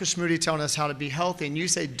Monica Schmoody telling us how to be healthy, and you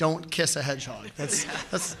say don't kiss a hedgehog.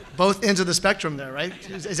 That's both ends of the spectrum there, right?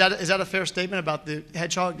 Is that a fair statement about the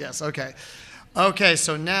hedgehog? Yes, okay. Okay,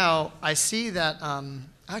 so now I see that,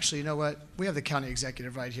 actually, you know what? We have the county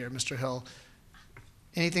executive right here, Mr. Hill.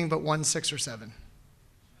 Anything but 1, 6, or 7?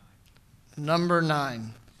 Number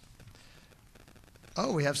 9.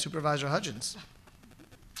 Oh, we have Supervisor Hudgens.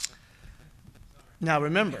 Now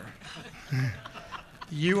remember,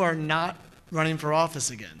 you are not running for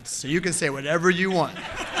office again, so you can say whatever you want.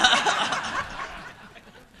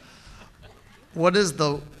 What is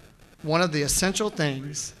one of the essential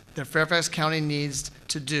things that Fairfax County needs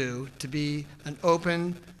to do to be an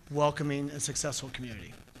open, welcoming, and successful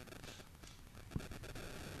community?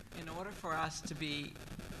 In order for us to be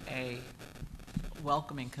a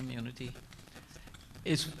welcoming community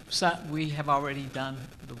is we have already done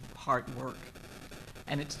the hard work,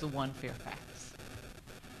 and it's the One Fairfax.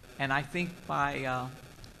 And I think by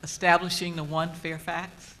establishing the One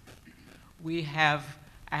Fairfax, we have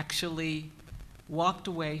actually walked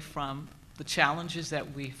away from the challenges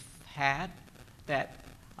that we've had that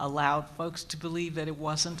allowed folks to believe that it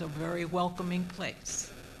wasn't a very welcoming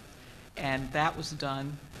place. And that was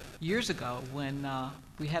done years ago when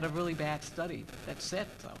we had a really bad study that said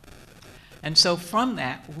so. And so from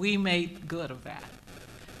that, we made good of that.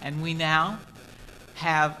 And we now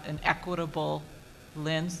have an equitable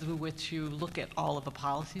lens through which you look at all of the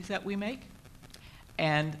policies that we make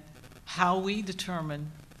and how we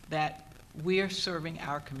determine that we are serving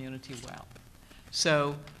our community well.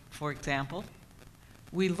 So, for example,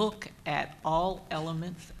 we look at all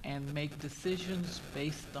elements and make decisions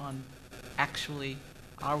based on actually,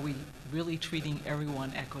 are we really treating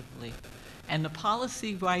everyone equitably? And the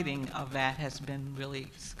policy writing of that has been really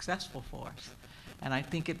successful for us. And I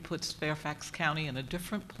think it puts Fairfax County in a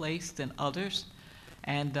different place than others.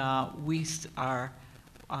 And we are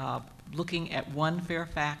looking at One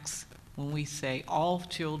Fairfax when we say all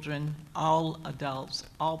children, all adults,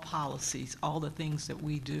 all policies, all the things that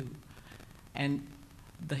we do. And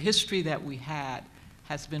the history that we had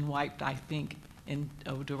has been wiped, I think, in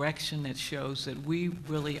a direction that shows that we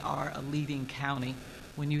really are a leading county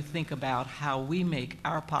when you think about how we make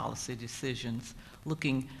our policy decisions,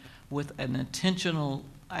 looking with an intentional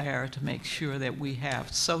air to make sure that we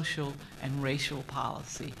have social and racial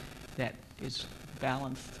policy that is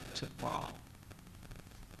balanced for all.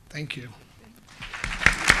 Thank you.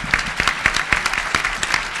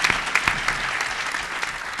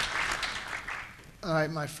 All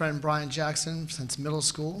right, my friend Brian Jackson, since middle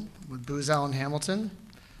school with Booz Allen Hamilton.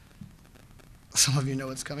 Some of you know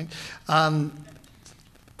what's coming.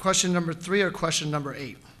 Question number 3 or question number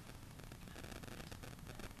 8?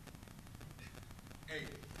 8.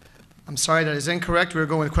 I'm sorry, that is incorrect. We're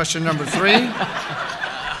going with question number 3.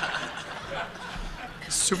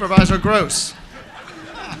 Supervisor Gross.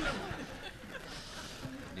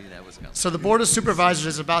 So the Board of Supervisors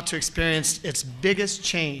is about to experience its biggest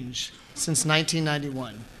change since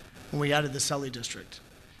 1991, when we added the Sully District.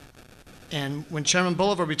 And when Chairman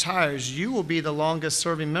Bolivar retires, you will be the longest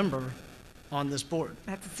serving member on this board.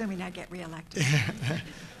 That's assuming I get reelected.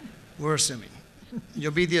 We're assuming.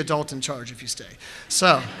 You'll be the adult in charge if you stay.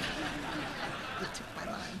 So,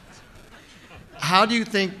 how do you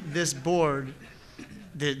think this board,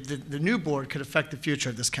 the new board, could affect the future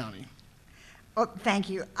of this county? Well, thank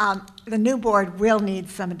you. The new board will need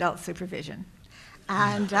some adult supervision.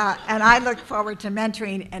 And I look forward to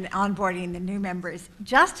mentoring and onboarding the new members,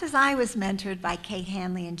 just as I was mentored by Kate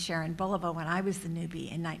Hanley and Sharon Bolivar when I was the newbie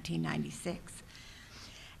in 1996.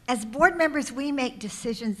 As board members, we make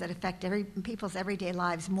decisions that affect people's everyday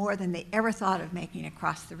lives more than they ever thought of making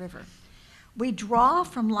across the river. We draw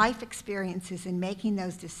from life experiences in making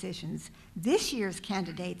those decisions. This year's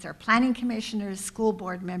candidates are planning commissioners, school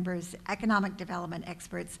board members, economic development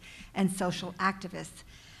experts, and social activists.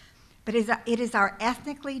 But it is our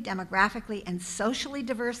ethnically, demographically, and socially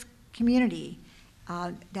diverse community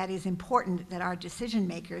that is important that our decision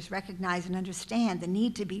makers recognize and understand the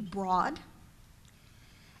need to be broad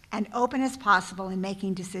and open as possible in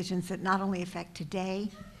making decisions that not only affect today,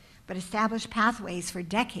 but establish pathways for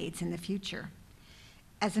decades in the future.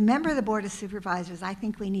 As a member of the Board of Supervisors, I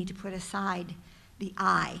think we need to put aside the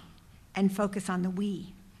I and focus on the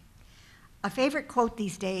we. A favorite quote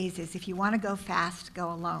these days is, if you want to go fast,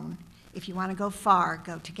 go alone. If you want to go far,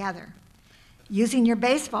 go together. Using your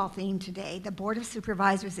baseball theme today, the Board of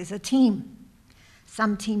Supervisors is a team.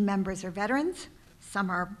 Some team members are veterans, some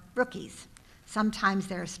are rookies. Sometimes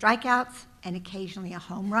there are strikeouts and occasionally a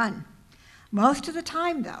home run. Most of the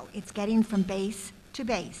time, though, it's getting from base to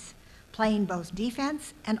base, playing both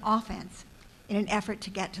defense and offense in an effort to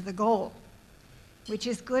get to the goal, which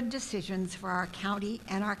is good decisions for our county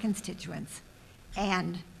and our constituents,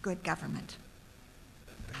 and good government.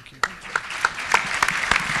 Thank you.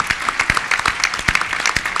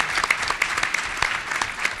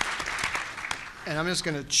 And I'm just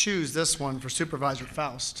going to choose this one for Supervisor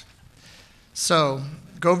Faust. So,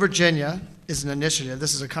 Go Virginia is an initiative.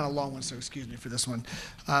 This is a kind of long one, so excuse me for this one.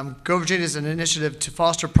 Go Virginia is an initiative to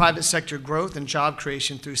foster private sector growth and job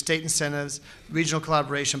creation through state incentives, regional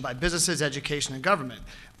collaboration by businesses, education, and government.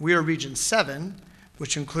 We are Region 7,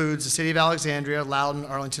 which includes the city of Alexandria, Loudoun,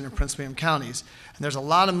 Arlington, and Prince William counties. And there's a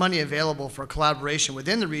lot of money available for collaboration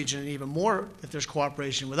within the region, and even more if there's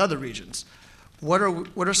cooperation with other regions. What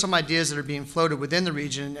are some ideas that are being floated within the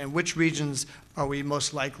region, and which regions are we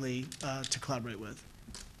most likely to collaborate with?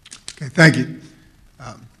 Okay, thank you.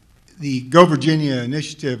 The Go Virginia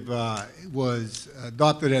initiative was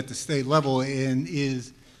adopted at the state level and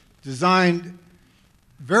is designed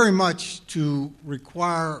very much to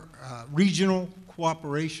require regional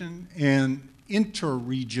cooperation and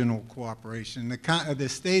inter-regional cooperation. The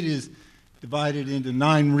state is divided into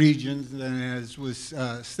 9 regions, and as was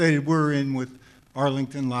stated, we're in with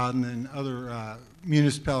Arlington, Loudoun, and other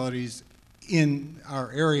municipalities in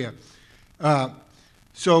our area.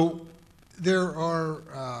 So there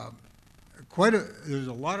are there's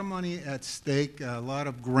a lot of money at stake, a lot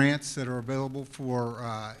of grants that are available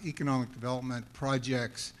for economic development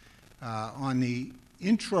projects on the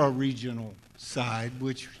intra-regional side,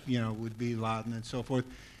 which would be Loudoun and so forth.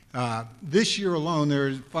 This year alone,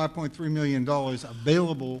 there's $5.3 million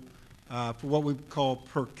available for what we call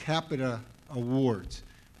per capita awards.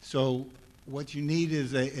 So what you need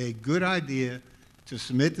is a good idea to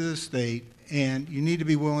submit to the state, and you need to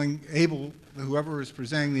be able, whoever is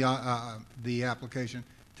presenting the application,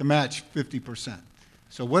 to match 50%.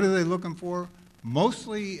 So what are they looking for?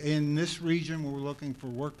 Mostly in this region, we're looking for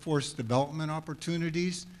workforce development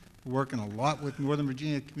opportunities. We're working a lot with Northern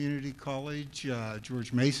Virginia Community College,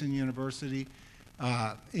 George Mason University,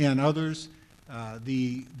 and others.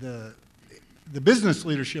 The business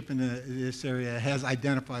leadership in this area has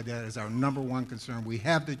identified that as our #1 concern. We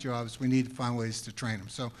have the jobs. We need to find ways to train them.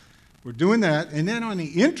 So we're doing that. And then on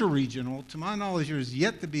the interregional, to my knowledge, there is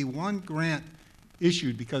yet to be one grant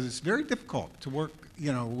issued because it's very difficult to work,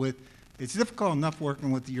 with. It's difficult enough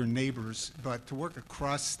working with your neighbors, but to work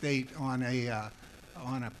across state on a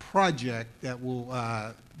project that will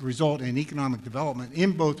result in economic development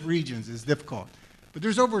in both regions is difficult. But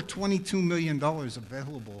there's over $22 million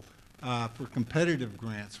available for competitive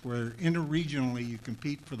grants where interregionally you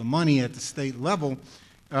compete for the money at the state level.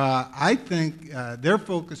 I think their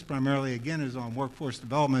focus primarily, again, is on workforce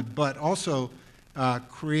development, but also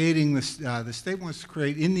creating the state wants to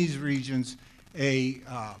create in these regions an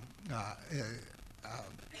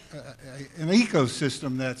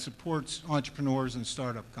ecosystem that supports entrepreneurs and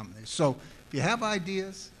startup companies. So if you have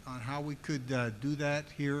ideas on how we could do that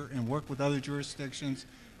here and work with other jurisdictions,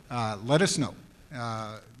 let us know.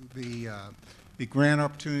 The grant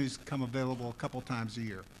opportunities come available a couple times a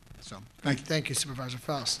year. So thank you. Thank you, Supervisor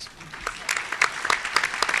Faust.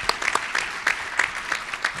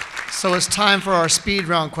 So it's time for our speed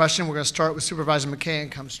round question. We're going to start with Supervisor McKay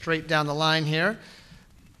and come straight down the line here.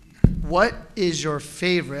 What is your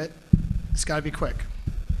favorite, it's got to be quick,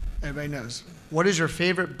 everybody knows, what is your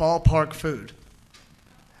favorite ballpark food?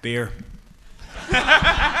 Beer.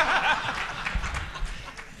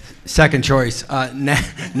 Second choice,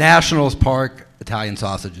 Nationals Park Italian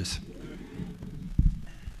sausages.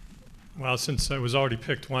 Well, since I was already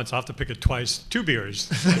picked once, I'll have to pick it twice. 2 beers.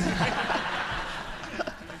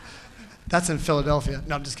 That's in Philadelphia.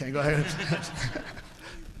 No, I'm just kidding. Go ahead.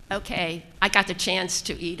 Okay, I got the chance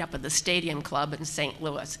to eat up at the Stadium Club in St.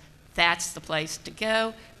 Louis. That's the place to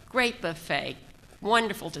go. Great buffet,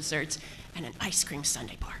 wonderful desserts, and an ice cream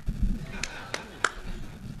sundae bar.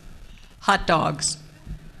 Hot dogs.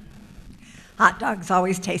 Hot dogs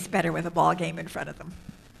always taste better with a ball game in front of them.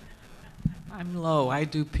 I'm low. I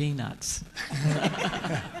do peanuts.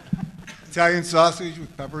 Italian sausage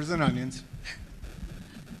with peppers and onions.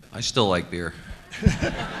 I still like beer.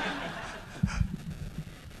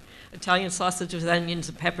 Italian sausage with onions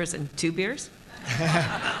and peppers and 2 beers.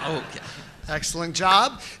 Okay. Excellent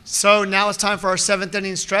job. So now it's time for our 7th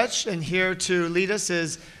inning stretch, and here to lead us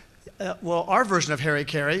is, our version of Harry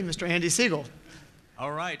Carey, Mr. Andy Siegel.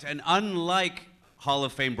 All right, and unlike Hall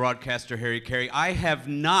of Fame broadcaster Harry Carey, I have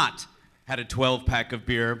not had a 12-pack of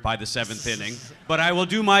beer by the 7th inning, but I will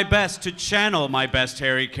do my best to channel my best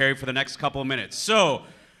Harry Carey for the next couple of minutes. So,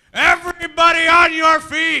 everybody on your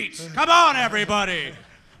feet! Come on, everybody!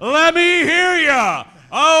 Let me hear ya!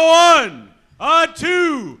 A 1, a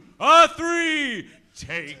 2, a 3.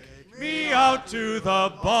 Take me out to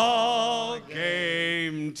the ball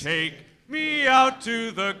game. Take me out to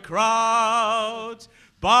the crowds.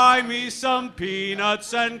 Buy me some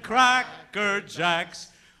peanuts and Cracker Jacks.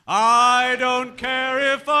 I don't care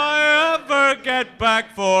if I ever get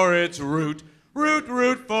back, for it's root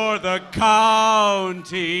for the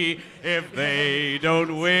county. If they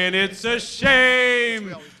don't win, it's a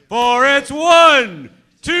shame, for it's 1,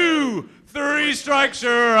 2, 3 strikes,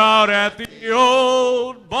 you're out at the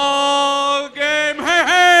old ball game. Hey,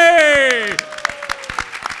 hey!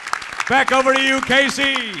 Back over to you,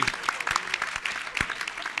 Casey.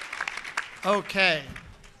 Okay.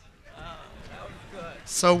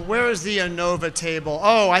 So where is the ANOVA table?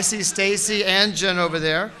 Oh, I see Stacy and Jen over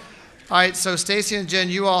there. All right, so Stacy and Jen,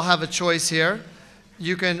 you all have a choice here.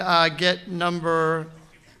 You can get number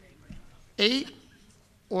 8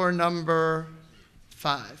 or number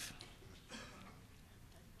 5.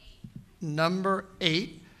 Number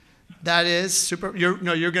 8. That is you're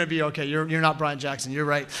going to be okay. You're not Brian Jackson. You're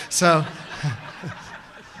right. So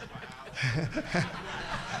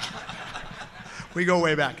we go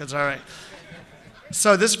way back. That's all right.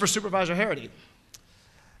 So this is for Supervisor Harity.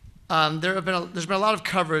 There's been a lot of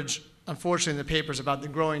coverage, unfortunately, in the papers about the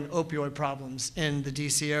growing opioid problems in the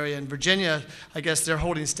D.C. area. In Virginia, I guess they're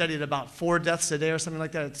holding steady at about 4 deaths a day or something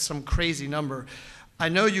like that. It's some crazy number. I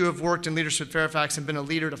know you have worked in leadership at Fairfax and been a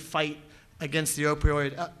leader to fight against the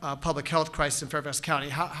opioid public health crisis in Fairfax County.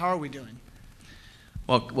 How are we doing?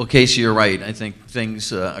 Well, Casey, you're right. I think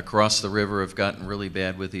things across the river have gotten really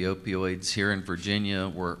bad with the opioids. Here in Virginia,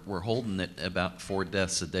 we're holding it about 4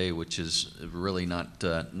 deaths a day, which is really not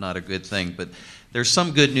a good thing. But there's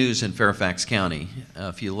some good news in Fairfax County.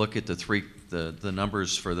 If you look at the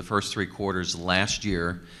numbers for the first 3 quarters last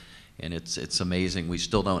year, and it's amazing. We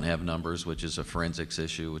still don't have numbers, which is a forensics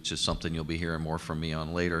issue, which is something you'll be hearing more from me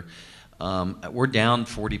on later. We're down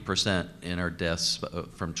 40% in our deaths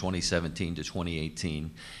from 2017 to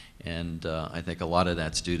 2018, and I think a lot of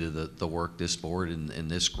that's due to the work this board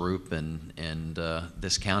and this group and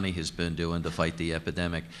this county has been doing to fight the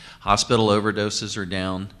epidemic. Hospital overdoses are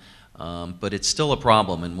down, but it's still a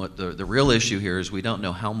problem, and what the real issue here is we don't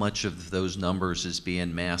know how much of those numbers is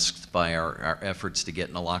being masked by our efforts to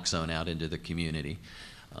get naloxone out into the community.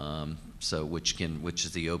 Which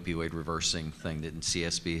is the opioid reversing thing that in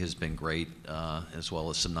CSB has been great, as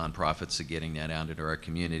well as some nonprofits of getting that out into our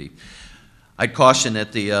community. I'd caution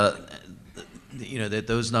that that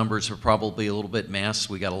those numbers are probably a little bit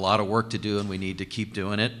masked. We got a lot of work to do, and we need to keep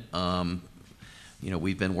doing it.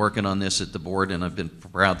 We've been working on this at the board, and I've been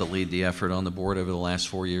proud to lead the effort on the board over the last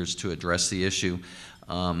 4 years to address the issue.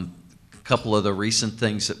 A couple of the recent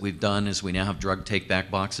things that we've done is we now have drug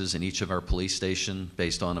take-back boxes in each of our police stations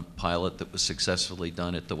based on a pilot that was successfully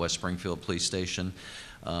done at the West Springfield Police Station.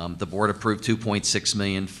 The board approved $2.6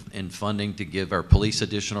 million in funding to give our police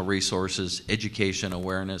additional resources, education,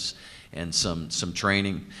 awareness, and some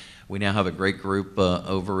training. We now have a great group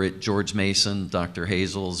over at George Mason. Dr.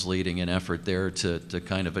 Hazel's leading an effort there to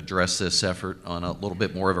kind of address this effort on a little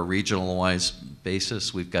bit more of a regionalized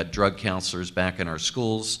basis. We've got drug counselors back in our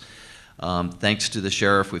schools. Thanks to the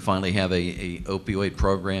sheriff, we finally have a opioid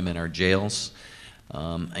program in our jails.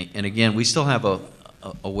 And again, we still have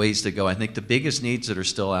a ways to go. I think the biggest needs that are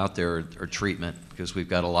still out there are treatment, because we've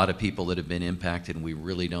got a lot of people that have been impacted and we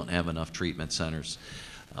really don't have enough treatment centers.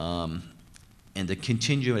 And the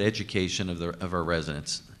continued education of our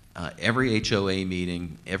residents. Every HOA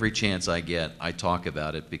meeting, every chance I get, I talk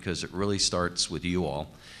about it because it really starts with you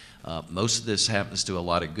all. Most of this happens to a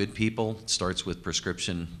lot of good people. It starts with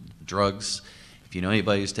prescription drugs. If you know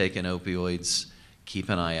anybody who's taking opioids, keep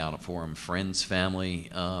an eye out for them. Friends, family,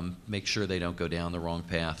 make sure they don't go down the wrong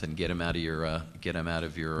path and get them out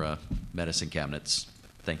of your medicine cabinets.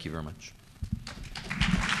 Thank you very much.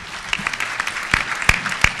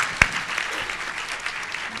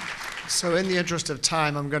 So in the interest of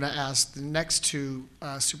time, I'm going to ask the next 2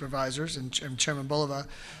 supervisors and Chairman Bulova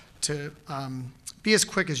to be as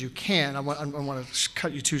quick as you can. I want to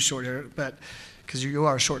cut you too short here, but because you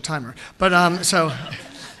are a short timer. But so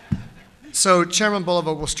Chairman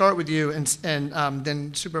Bulova, we'll start with you, and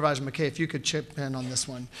then Supervisor McKay, if you could chip in on this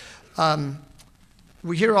one.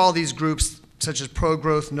 We hear all these groups such as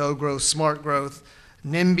pro-growth, no-growth, smart growth,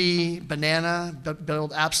 NIMBY, banana,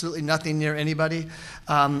 build absolutely nothing near anybody.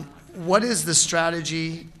 What is the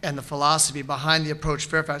strategy and the philosophy behind the approach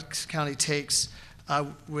Fairfax County takes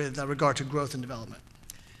with regard to growth and development?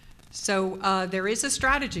 So there is a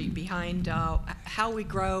strategy behind how we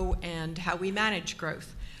grow and how we manage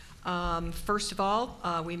growth. First of all,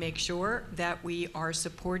 we make sure that we are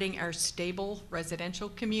supporting our stable residential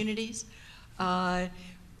communities.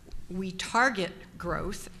 We target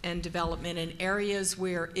growth and development in areas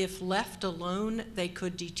where, if left alone, they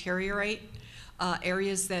could deteriorate.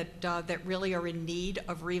 Areas that really are in need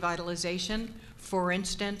of revitalization. For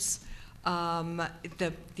instance,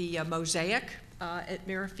 the Mosaic at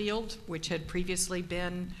Merrifield, which had previously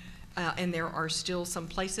been, and there are still some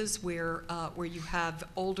places where you have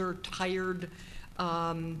older, tired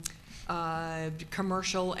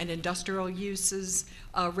commercial and industrial uses.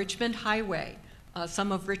 Richmond Highway.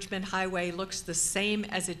 Some of Richmond Highway looks the same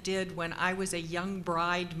as it did when I was a young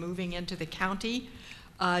bride moving into the county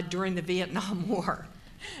during the Vietnam War.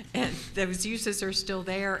 And those uses are still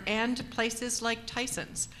there, and places like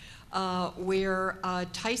Tyson's. where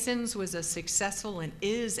Tyson's was a successful and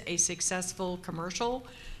is a successful commercial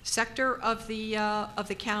sector of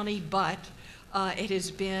the county, but it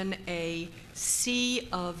has been a sea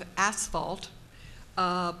of asphalt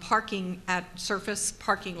parking at surface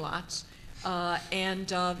parking lots,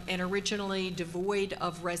 and originally devoid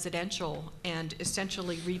of residential, and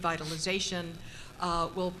essentially revitalization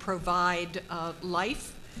will provide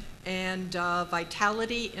life and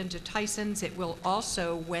vitality into Tyson's. It will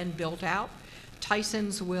also, when built out,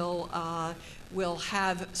 Tyson's will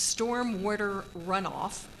have stormwater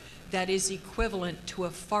runoff that is equivalent to a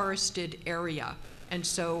forested area. And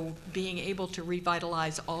so being able to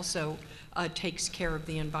revitalize also takes care of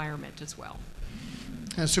the environment as well.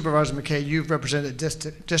 And Supervisor McKay, you've represented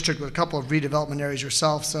a district with a couple of redevelopment areas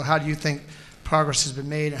yourself, so how do you think progress has been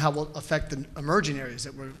made and how will it affect the emerging areas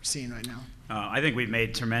that we're seeing right now? I think we've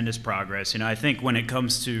made tremendous progress. I think when it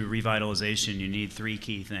comes to revitalization, you need three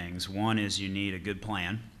key things. One is you need a good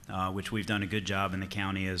plan, which we've done a good job in the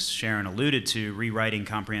county, as Sharon alluded to, rewriting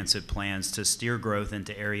comprehensive plans to steer growth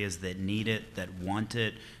into areas that need it, that want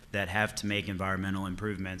it, that have to make environmental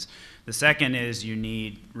improvements. The second is you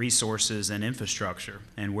need resources and infrastructure,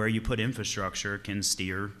 and where you put infrastructure can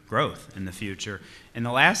steer growth in the future. And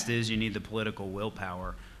the last is you need the political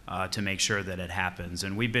willpower to make sure that it happens.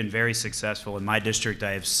 And we've been very successful. In my district,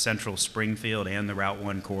 I have Central Springfield and the Route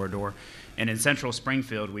 1 corridor. And in Central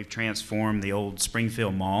Springfield, we've transformed the old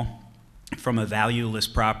Springfield Mall from a valueless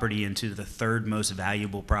property into the third most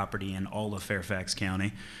valuable property in all of Fairfax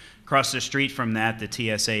County. Across the street from that, the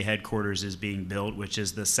TSA headquarters is being built, which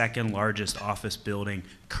is the second largest office building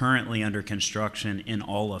currently under construction in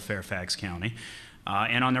all of Fairfax County.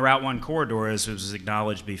 And on the Route 1 corridor, as was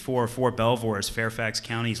acknowledged before, Fort Belvoir is Fairfax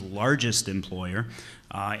County's largest employer,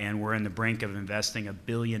 and we're in the brink of investing $1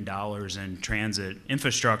 billion in transit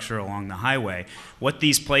infrastructure along the highway. What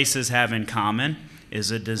these places have in common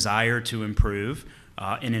is a desire to improve,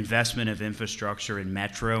 an investment of infrastructure in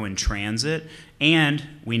metro and transit, and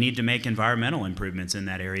we need to make environmental improvements in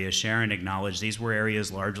that area. Sharon acknowledged these were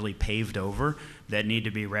areas largely paved over that need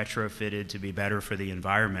to be retrofitted to be better for the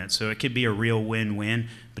environment. So it could be a real win-win,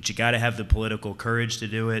 but you got to have the political courage to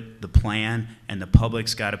do it, the plan, and the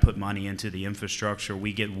public's got to put money into the infrastructure.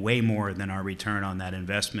 We get way more than our return on that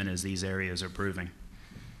investment, as these areas are proving.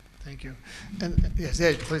 Thank you. And yes,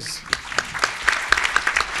 Ed, please.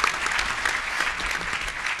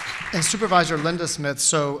 And Supervisor Linda Smith,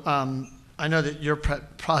 so I know that your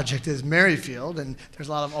project is Merrifield, and there's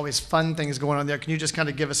a lot of always fun things going on there. Can you just kind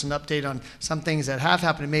of give us an update on some things that have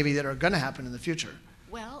happened and maybe that are going to happen in the future?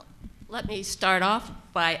 Well, let me start off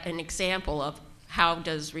by an example of how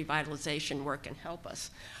does revitalization work and help us.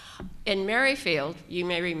 In Merrifield, you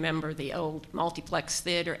may remember the old multiplex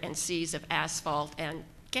theater and seas of asphalt and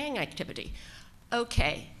gang activity.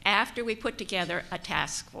 Okay, after we put together a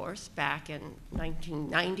task force back in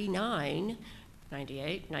 1999,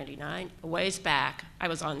 98, 99, a ways back, I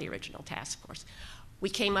was on the original task force, we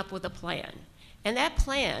came up with a plan. And that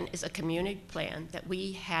plan is a community plan that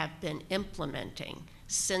we have been implementing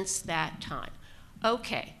since that time.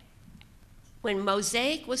 Okay, when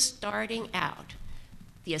Mosaic was starting out,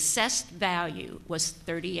 the assessed value was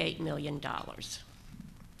 $38 million.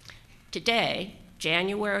 Today,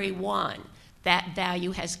 January 1, that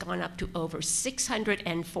value has gone up to over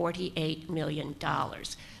 $648 million.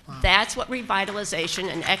 Wow. That's what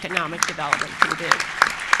revitalization and economic development can do.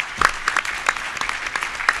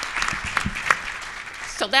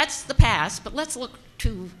 So that's the past, but let's look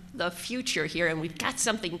to the future here, and we've got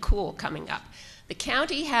something cool coming up. The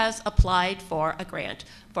county has applied for a grant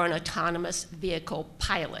for an autonomous vehicle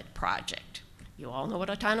pilot project. You all know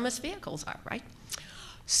what autonomous vehicles are, right?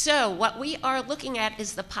 So what we are looking at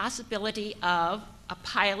is the possibility of a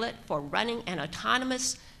pilot for running an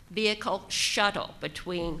autonomous vehicle shuttle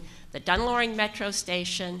between the Dunloring Metro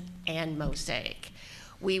Station and Mosaic.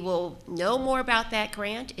 We will know more about that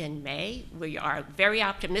grant in May. We are very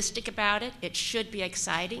optimistic about it. It should be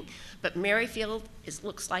exciting, but Merrifield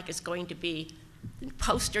looks like it's going to be the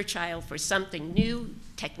poster child for something new,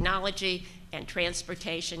 technology and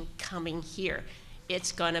transportation coming here.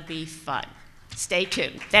 It's going to be fun. Stay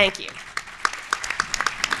tuned. Thank you.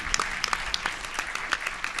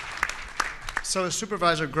 So as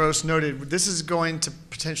Supervisor Gross noted, this is going to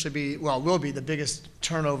potentially be, well, will be the biggest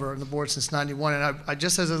turnover on the board since '91. And I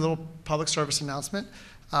just as a little public service announcement,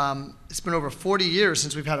 it's been over 40 years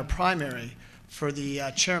since we've had a primary for the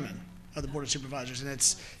chairman of the Board of Supervisors. And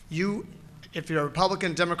it's you, if you're a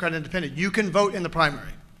Republican, Democrat, Independent, you can vote in the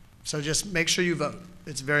primary. So just make sure you vote.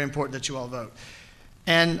 It's very important that you all vote.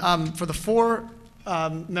 And for the four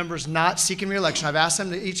members not seeking re-election, I've asked them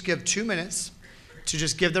to each give 2 minutes to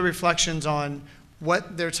just give their reflections on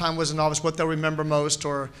what their time was in office, what they'll remember most,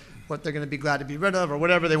 or what they're going to be glad to be rid of, or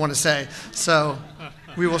whatever they want to say. So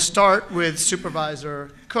we will start with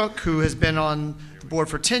Supervisor Cook, who has been on the board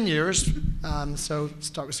for 10 years. So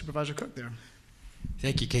start with Supervisor Cook there.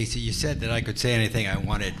 Thank you, Casey. You said that I could say anything I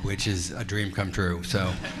wanted, which is a dream come true.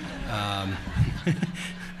 So,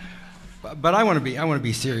 but I want to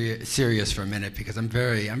be serious for a minute, because I'm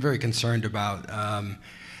very concerned about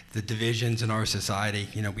the divisions in our society.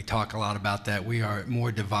 You know, we talk a lot about that. We are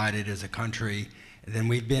more divided as a country than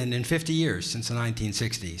we've been in 50 years, since the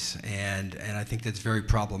 1960s, and I think that's very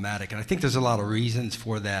problematic. And I think there's a lot of reasons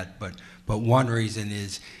for that, but one reason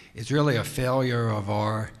is really a failure of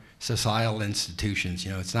our societal institutions.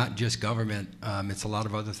 You know, it's not just government, it's a lot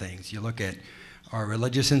of other things. You look at our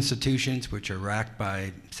religious institutions, which are racked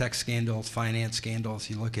by sex scandals, finance scandals.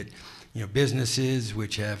 You look at, you know, businesses,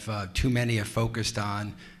 which have too many have focused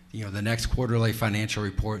on, you know, the next quarterly financial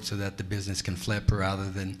report so that the business can flip, rather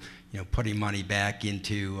than, you know, putting money back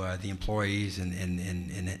into the employees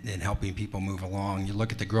and helping people move along. You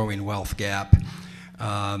look at the growing wealth gap,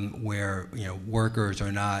 where, you know, workers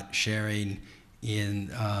are not sharing in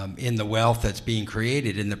the wealth that's being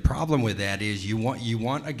created. And the problem with that is you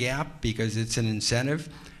want a gap because it's an incentive,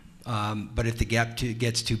 but if the gap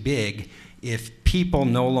gets too big, if people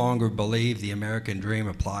no longer believe the American dream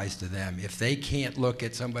applies to them, if they can't look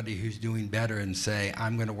at somebody who's doing better and say,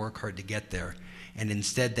 I'm going to work hard to get there, and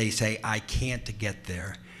instead they say, I can't get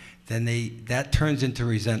there, then that turns into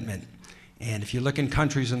resentment. And if you look in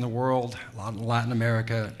countries in the world, Latin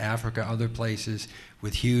America, Africa, other places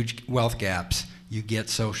with huge wealth gaps, you get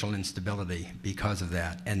social instability because of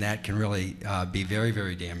that, and that can really be very,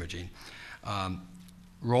 very damaging.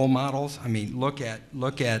 Role models, I mean, look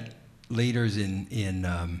at leaders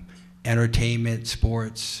in entertainment,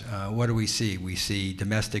 sports. What do we see? We see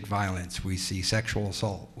domestic violence, we see sexual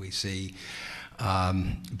assault, we see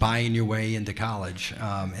buying your way into college,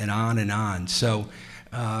 and on and on. So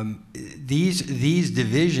these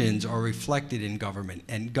divisions are reflected in government,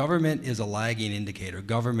 and government is a lagging indicator.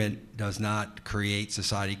 Government does not create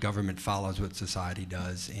society. Government follows what society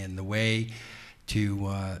does, and the way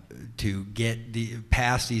to get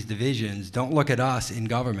past these divisions, don't look at us in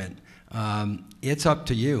government. It's up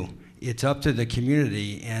to you. It's up to the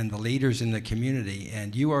community and the leaders in the community,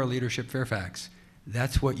 and you are Leadership Fairfax.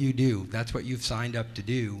 That's what you do. That's what you've signed up to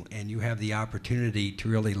do, and you have the opportunity to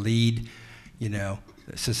really lead, you know,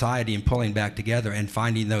 society in pulling back together and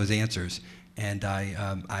finding those answers. And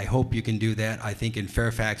I hope you can do that. I think in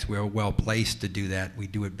Fairfax we're well placed to do that. We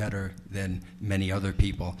do it better than many other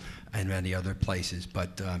people and many other places.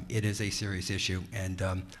 But it is a serious issue, and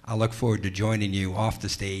I look forward to joining you off the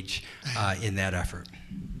stage in that effort.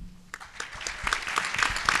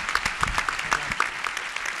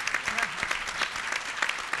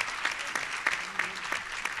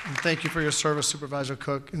 And thank you for your service, Supervisor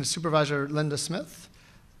Cook. And Supervisor Linda Smith,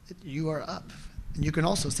 you are up. And you can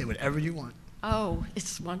also say whatever you want. Oh,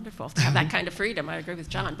 it's wonderful to have that kind of freedom. I agree with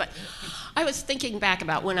John. But I was thinking back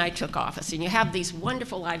about when I took office, and you have these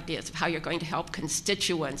wonderful ideas of how you're going to help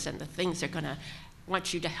constituents and the things they're going to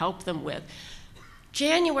want you to help them with.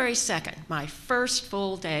 January 2nd, my first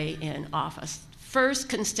full day in office, first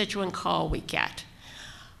constituent call we get.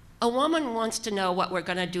 A woman wants to know what we're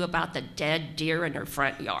going to do about the dead deer in her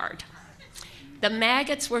front yard. The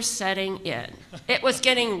maggots were setting in. It was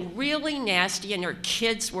getting really nasty, and her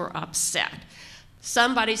kids were upset.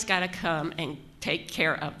 Somebody's got to come and take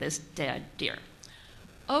care of this dead deer.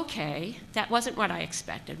 Okay, that wasn't what I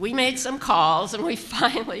expected. We made some calls, and we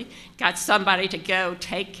finally got somebody to go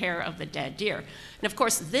take care of the dead deer. And of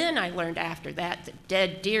course, then I learned after that that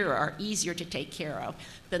dead deer are easier to take care of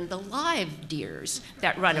than the live deers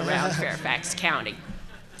that run around Fairfax County.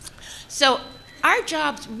 So our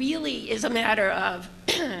job really is a matter of,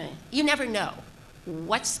 you never know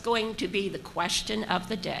what's going to be the question of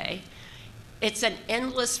the day. It's an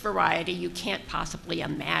endless variety. You can't possibly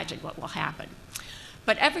imagine what will happen.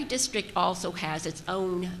 But every district also has its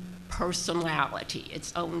own personality,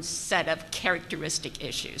 its own set of characteristic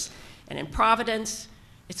issues. And in Providence,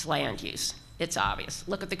 it's land use. It's obvious.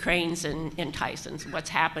 Look at the cranes in Tysons, what's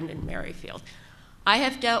happened in Merrifield. I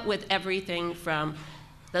have dealt with everything from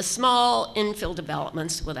the small infill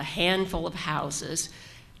developments with a handful of houses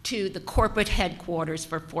to the corporate headquarters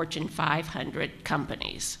for Fortune 500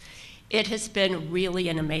 companies. It has been really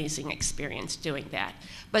an amazing experience doing that.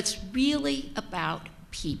 But it's really about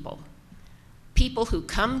people. People who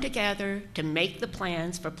come together to make the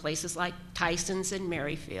plans for places like Tysons and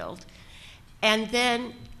Merrifield, and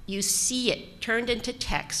then you see it turned into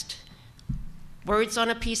text, words on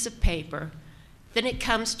a piece of paper, Then it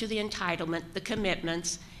comes to the entitlement, the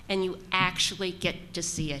commitments, and you actually get to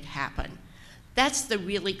see it happen. That's the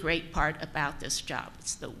really great part about this job.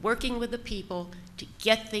 It's the working with the people to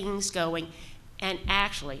get things going, and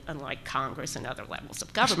actually, unlike Congress and other levels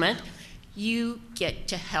of government, you get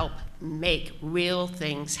to help make real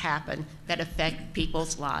things happen that affect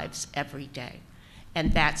people's lives every day.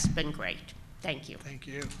 And that's been great. Thank you. Thank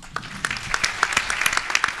you.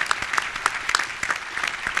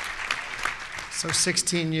 So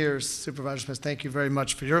 16 years, Supervisor Smith, thank you very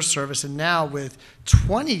much for your service. And now with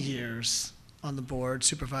 20 years on the board,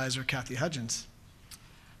 Supervisor Kathy Hudgens.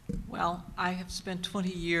 Well, I have spent 20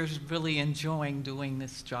 years really enjoying doing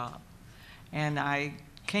this job. And I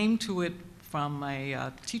came to it from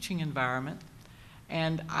a teaching environment,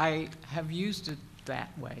 and I have used it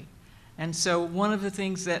that way. And so all of the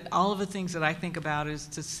things that I think about is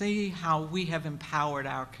to see how we have empowered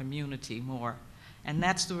our community more. And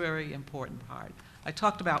that's the very important part. I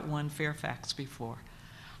talked about One Fairfax before.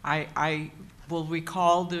 I will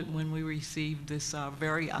recall that when we received this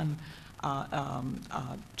very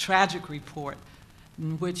tragic report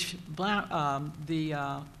in which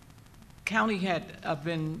the county had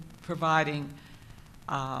been providing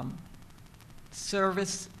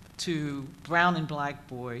service to brown and black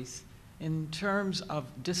boys in terms of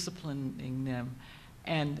disciplining them,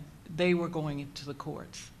 and they were going into the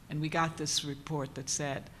courts. And we got this report that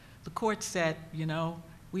said, the court said, you know,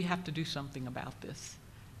 we have to do something about this.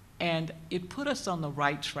 And it put us on the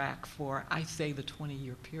right track for, I say, the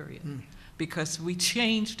 20-year period, because we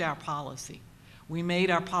changed our policy. We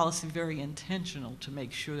made our policy very intentional to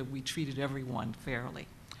make sure that we treated everyone fairly.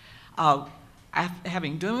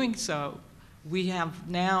 Having doing so, we have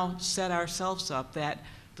now set ourselves up that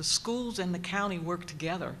the schools and the county work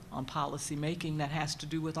together on policy making that has to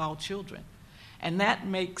do with all children. And that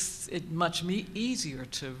makes it much easier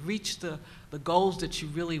to reach the goals that you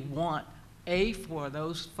really want, for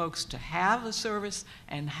those folks to have a service,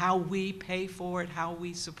 and how we pay for it, how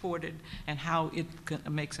we support it, and how it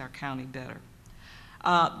makes our county better.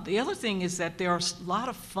 The other thing is that there are a lot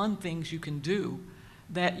of fun things you can do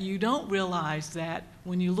that you don't realize that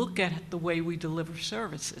when you look at the way we deliver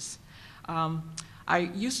services.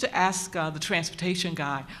 I used to ask the transportation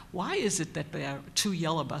guy, why is it that there are 2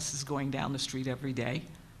 yellow buses going down the street every day?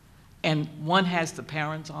 And one has the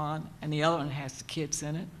parents on, and the other one has the kids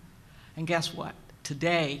in it. And guess what?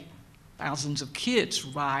 Today, thousands of kids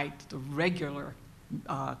ride the regular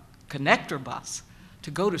connector bus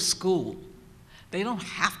to go to school. They don't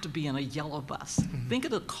have to be in a yellow bus. Think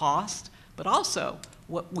of the cost, but also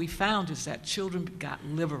what we found is that children got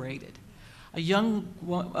liberated. A young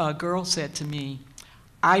girl said to me,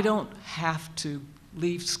 I don't have to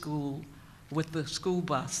leave school with the school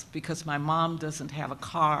bus because my mom doesn't have a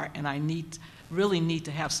car and I really need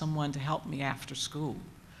to have someone to help me after school.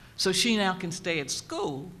 So she now can stay at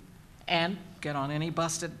school and get on any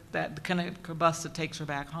bus the connector bus that takes her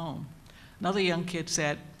back home. Another young kid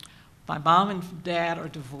said, my mom and dad are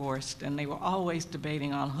divorced and they were always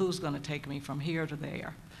debating on who's going to take me from here to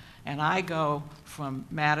there. And I go from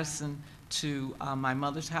Madison to my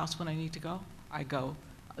mother's house when I need to go. I go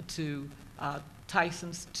to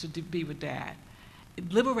Tyson's to be with Dad.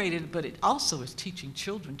 It liberated, but it also is teaching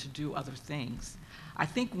children to do other things. I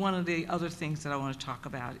think one of the other things that I want to talk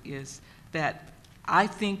about is that I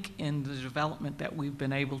think in the development that we've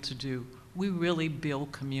been able to do, we really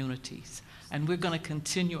build communities. And we're going to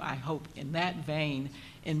continue, I hope, in that vein,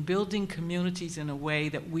 in building communities in a way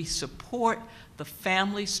that we support the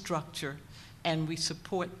family structure and we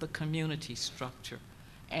support the community structure.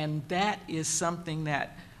 And that is something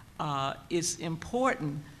that is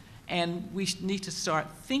important, and we need to start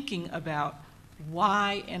thinking about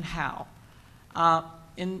why and how.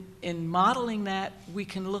 In modeling that, we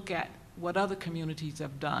can look at what other communities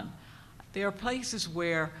have done. There are places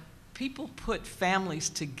where people put families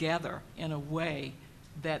together in a way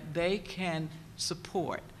that they can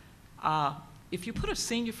support. If you put a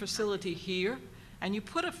senior facility here, and you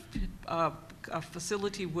put a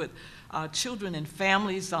facility with children and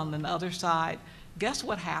families on the other side, guess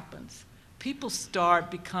what happens? People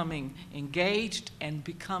start becoming engaged and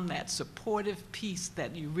become that supportive piece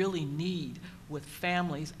that you really need with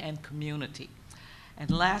families and community.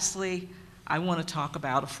 And lastly, I want to talk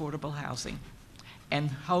about affordable housing and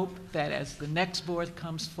hope that as the next board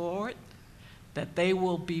comes forward, that they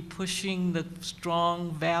will be pushing the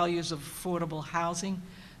strong values of affordable housing,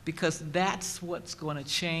 because that's what's going to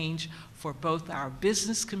change for both our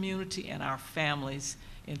business community and our families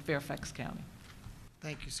in Fairfax County.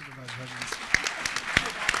 Thank you, Supervisor Hudgens.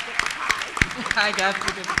 I got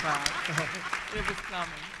to the pie. It was coming.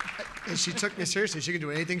 And she took me seriously. She can do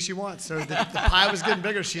anything she wants. So the pie was getting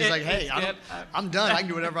bigger. She's like, hey, I'm done. I can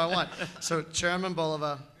do whatever I want. So Chairman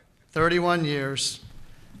Bulova, 31 years.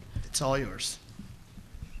 It's all yours.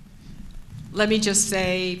 Let me just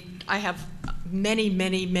say, I have many,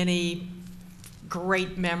 many, many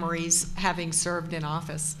great memories having served in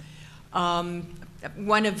office.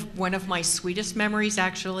 One of my sweetest memories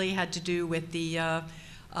actually had to do with the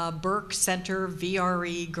Burke Center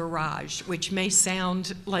VRE garage, which may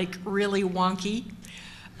sound like really wonky,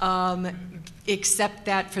 except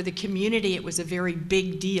that for the community it was a very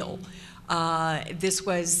big deal. This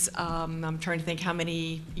was, I'm trying to think how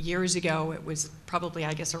many years ago. It was probably,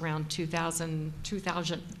 I guess, around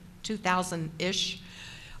 2000-ish.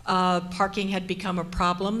 Parking had become a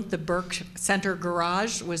problem. The Burke Center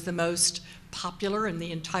garage was the most popular in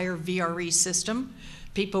the entire VRE system.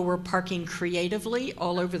 People were parking creatively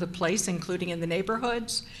all over the place, including in the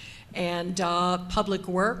neighborhoods. And Public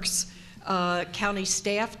Works, county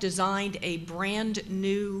staff designed a brand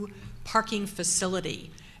new parking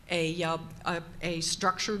facility, a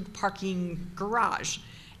structured parking garage.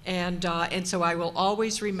 And so I will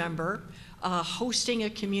always remember hosting a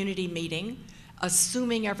community meeting,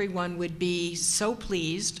 assuming everyone would be so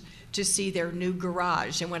pleased to see their new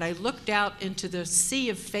garage. And when I looked out into the sea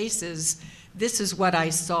of faces, this is what I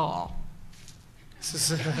saw.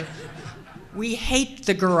 We hate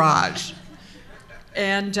the garage.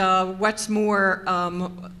 And what's more,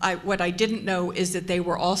 what I didn't know is that they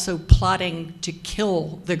were also plotting to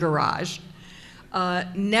kill the garage.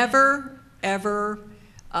 Never, ever,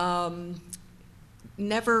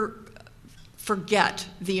 never forget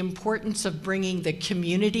the importance of bringing the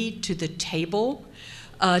community to the table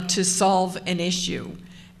to solve an issue.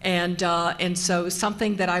 And so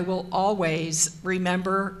something that I will always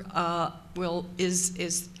remember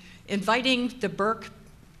is inviting the Burke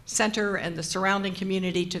Center and the surrounding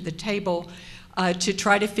community to the table to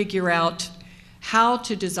try to figure out how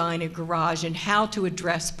to design a garage and how to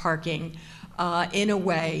address parking in a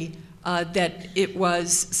way that it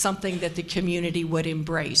was something that the community would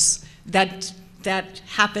embrace. That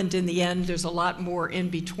happened in the end. There's a lot more in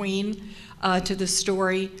between to the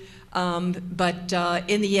story. But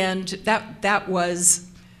in the end, that was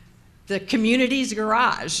the community's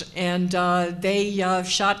garage, and they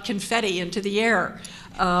shot confetti into the air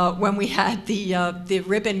when we had the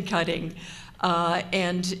ribbon cutting,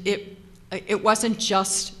 and it wasn't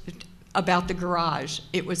just about the garage;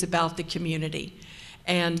 it was about the community,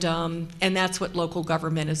 and that's what local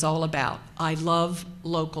government is all about. I love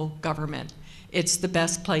local government; it's the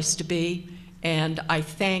best place to be. And I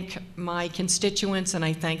thank my constituents and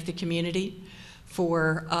I thank the community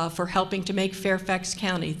for helping to make Fairfax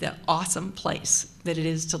County the awesome place that it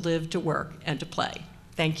is to live, to work, and to play.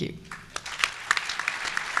 Thank you.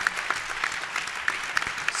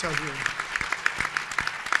 So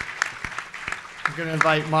I'm going to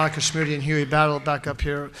invite Monica Schmoody and Huey Battle back up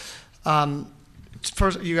here.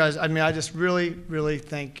 First, you guys, I mean, I just really, really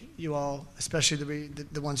thank you all, especially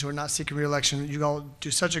the ones who are not seeking re-election. You all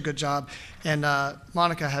do such a good job. And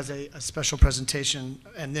Monica has a special presentation,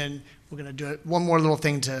 and then we're going to do one more little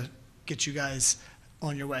thing to get you guys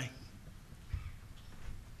on your way.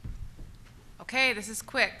 Okay, this is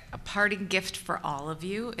quick. A parting gift for all of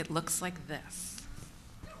you. It looks like this.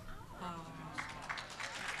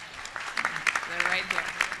 They're right there.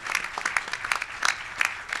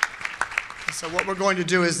 So what we're going to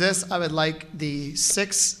do is this. I would like the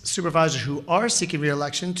 6 supervisors who are seeking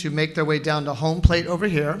re-election to make their way down to home plate over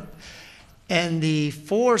here. And the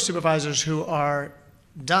 4 supervisors who are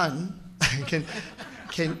done, can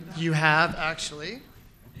you have actually,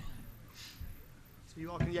 so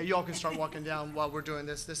you all can start walking down while we're doing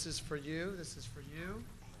this. This is for you, this is for you.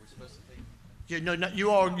 We're supposed to take? Yeah, no,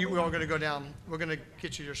 you all are going to go down. We're going to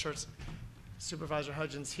get you your shirts. Supervisor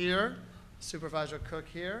Hudgens here, Supervisor Cook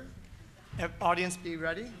here. Audience, be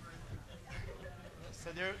ready.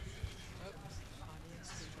 So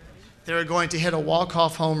they're going to hit a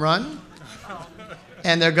walk-off home run,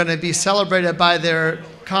 and they're going to be celebrated by their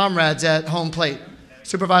comrades at home plate.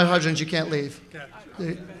 Supervisor Hudgens, you can't leave.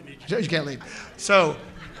 You can't leave. So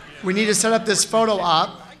we need to set up this photo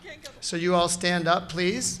op. So you all stand up,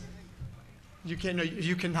 please. You can't. No,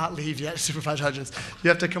 you cannot leave yet, Supervisor Hudgens. You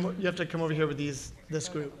have to come. You have to come over here with this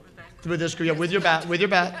group. With this group, yeah, with your bat. With your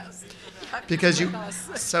bat. Because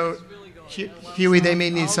so Huey, they may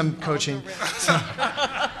need some coaching.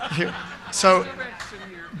 So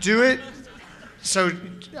do it So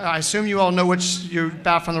I assume you all know which you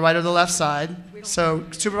bat from the right or the left side. So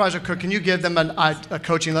Supervisor Cook, can you give them a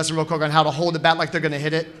coaching lesson real quick on how to hold the bat like they're going to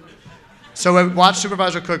hit it? So watch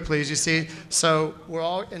Supervisor Cook, please. You see? So we're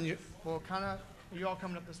all, and we'll kind of, are you all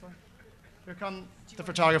coming up this way? Here come the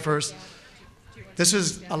photographers. This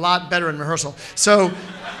was a lot better in rehearsal. So,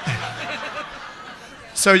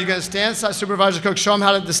 so you're going to stand side, Supervisor Cook, show them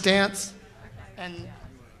how to the stance. And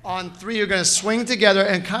on 3, you're going to swing together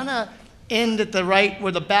and kind of end at the right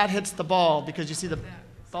where the bat hits the ball, because you see the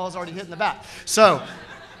ball's already hitting the bat. So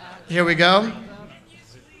here we go.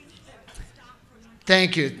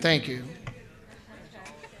 Thank you. Thank you.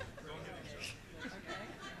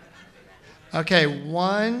 Okay,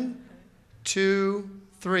 1, 2,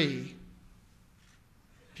 3.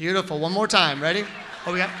 Beautiful. One more time. Ready?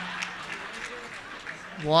 What we got?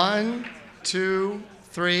 1, 2,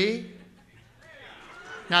 3.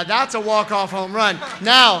 Now that's a walk-off home run.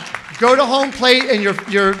 Now go to home plate, and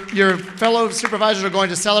your fellow supervisors are going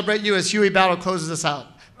to celebrate you as Huey Battle closes us out.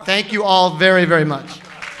 Thank you all very, very much.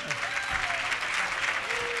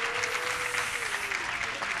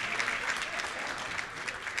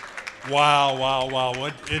 Wow, wow,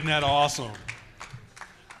 wow. Isn't that awesome?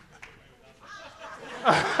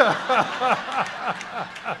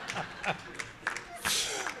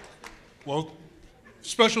 Well,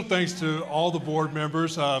 special thanks to all the board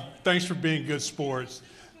members. Thanks for being good sports.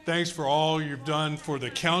 Thanks for all you've done for the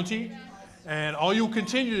county, and all you'll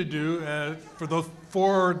continue to do. For those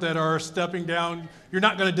 4 that are stepping down, you're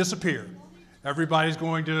not going to disappear. Everybody's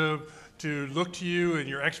going to look to you and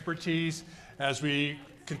your expertise as we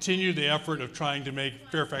continue the effort of trying to make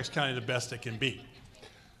Fairfax County the best it can be.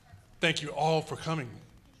 Thank you all for coming.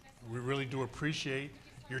 We really do appreciate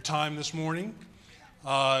your time this morning.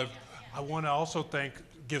 I want to also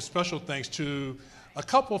give special thanks to a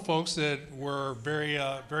couple of folks that were very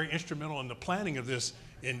instrumental in the planning of this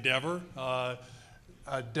endeavor.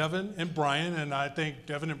 Devin and Brian, and I think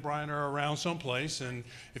Devin and Brian are around someplace, and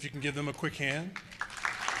if you can give them a quick hand.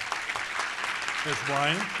 There's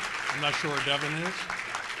Brian. I'm not sure where Devin is.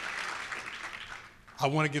 I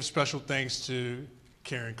want to give special thanks to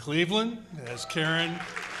Karen Cleveland, as Karen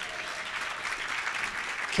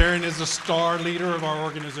is a star leader of our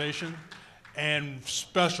organization, and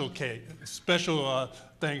special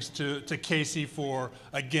thanks to Casey for,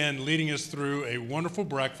 again, leading us through a wonderful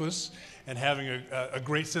breakfast and having a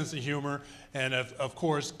great sense of humor. And of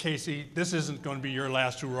course, Casey, this isn't going to be your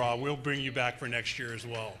last hurrah. We'll bring you back for next year as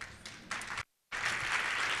well.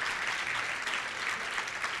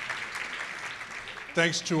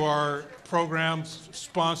 Thanks to our program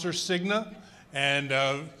sponsor, Cigna. And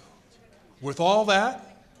with all that,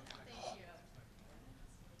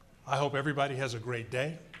 I hope everybody has a great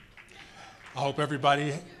day. I hope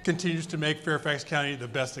everybody continues to make Fairfax County the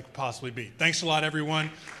best it could possibly be. Thanks a lot, everyone.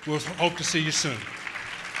 We'll hope to see you soon.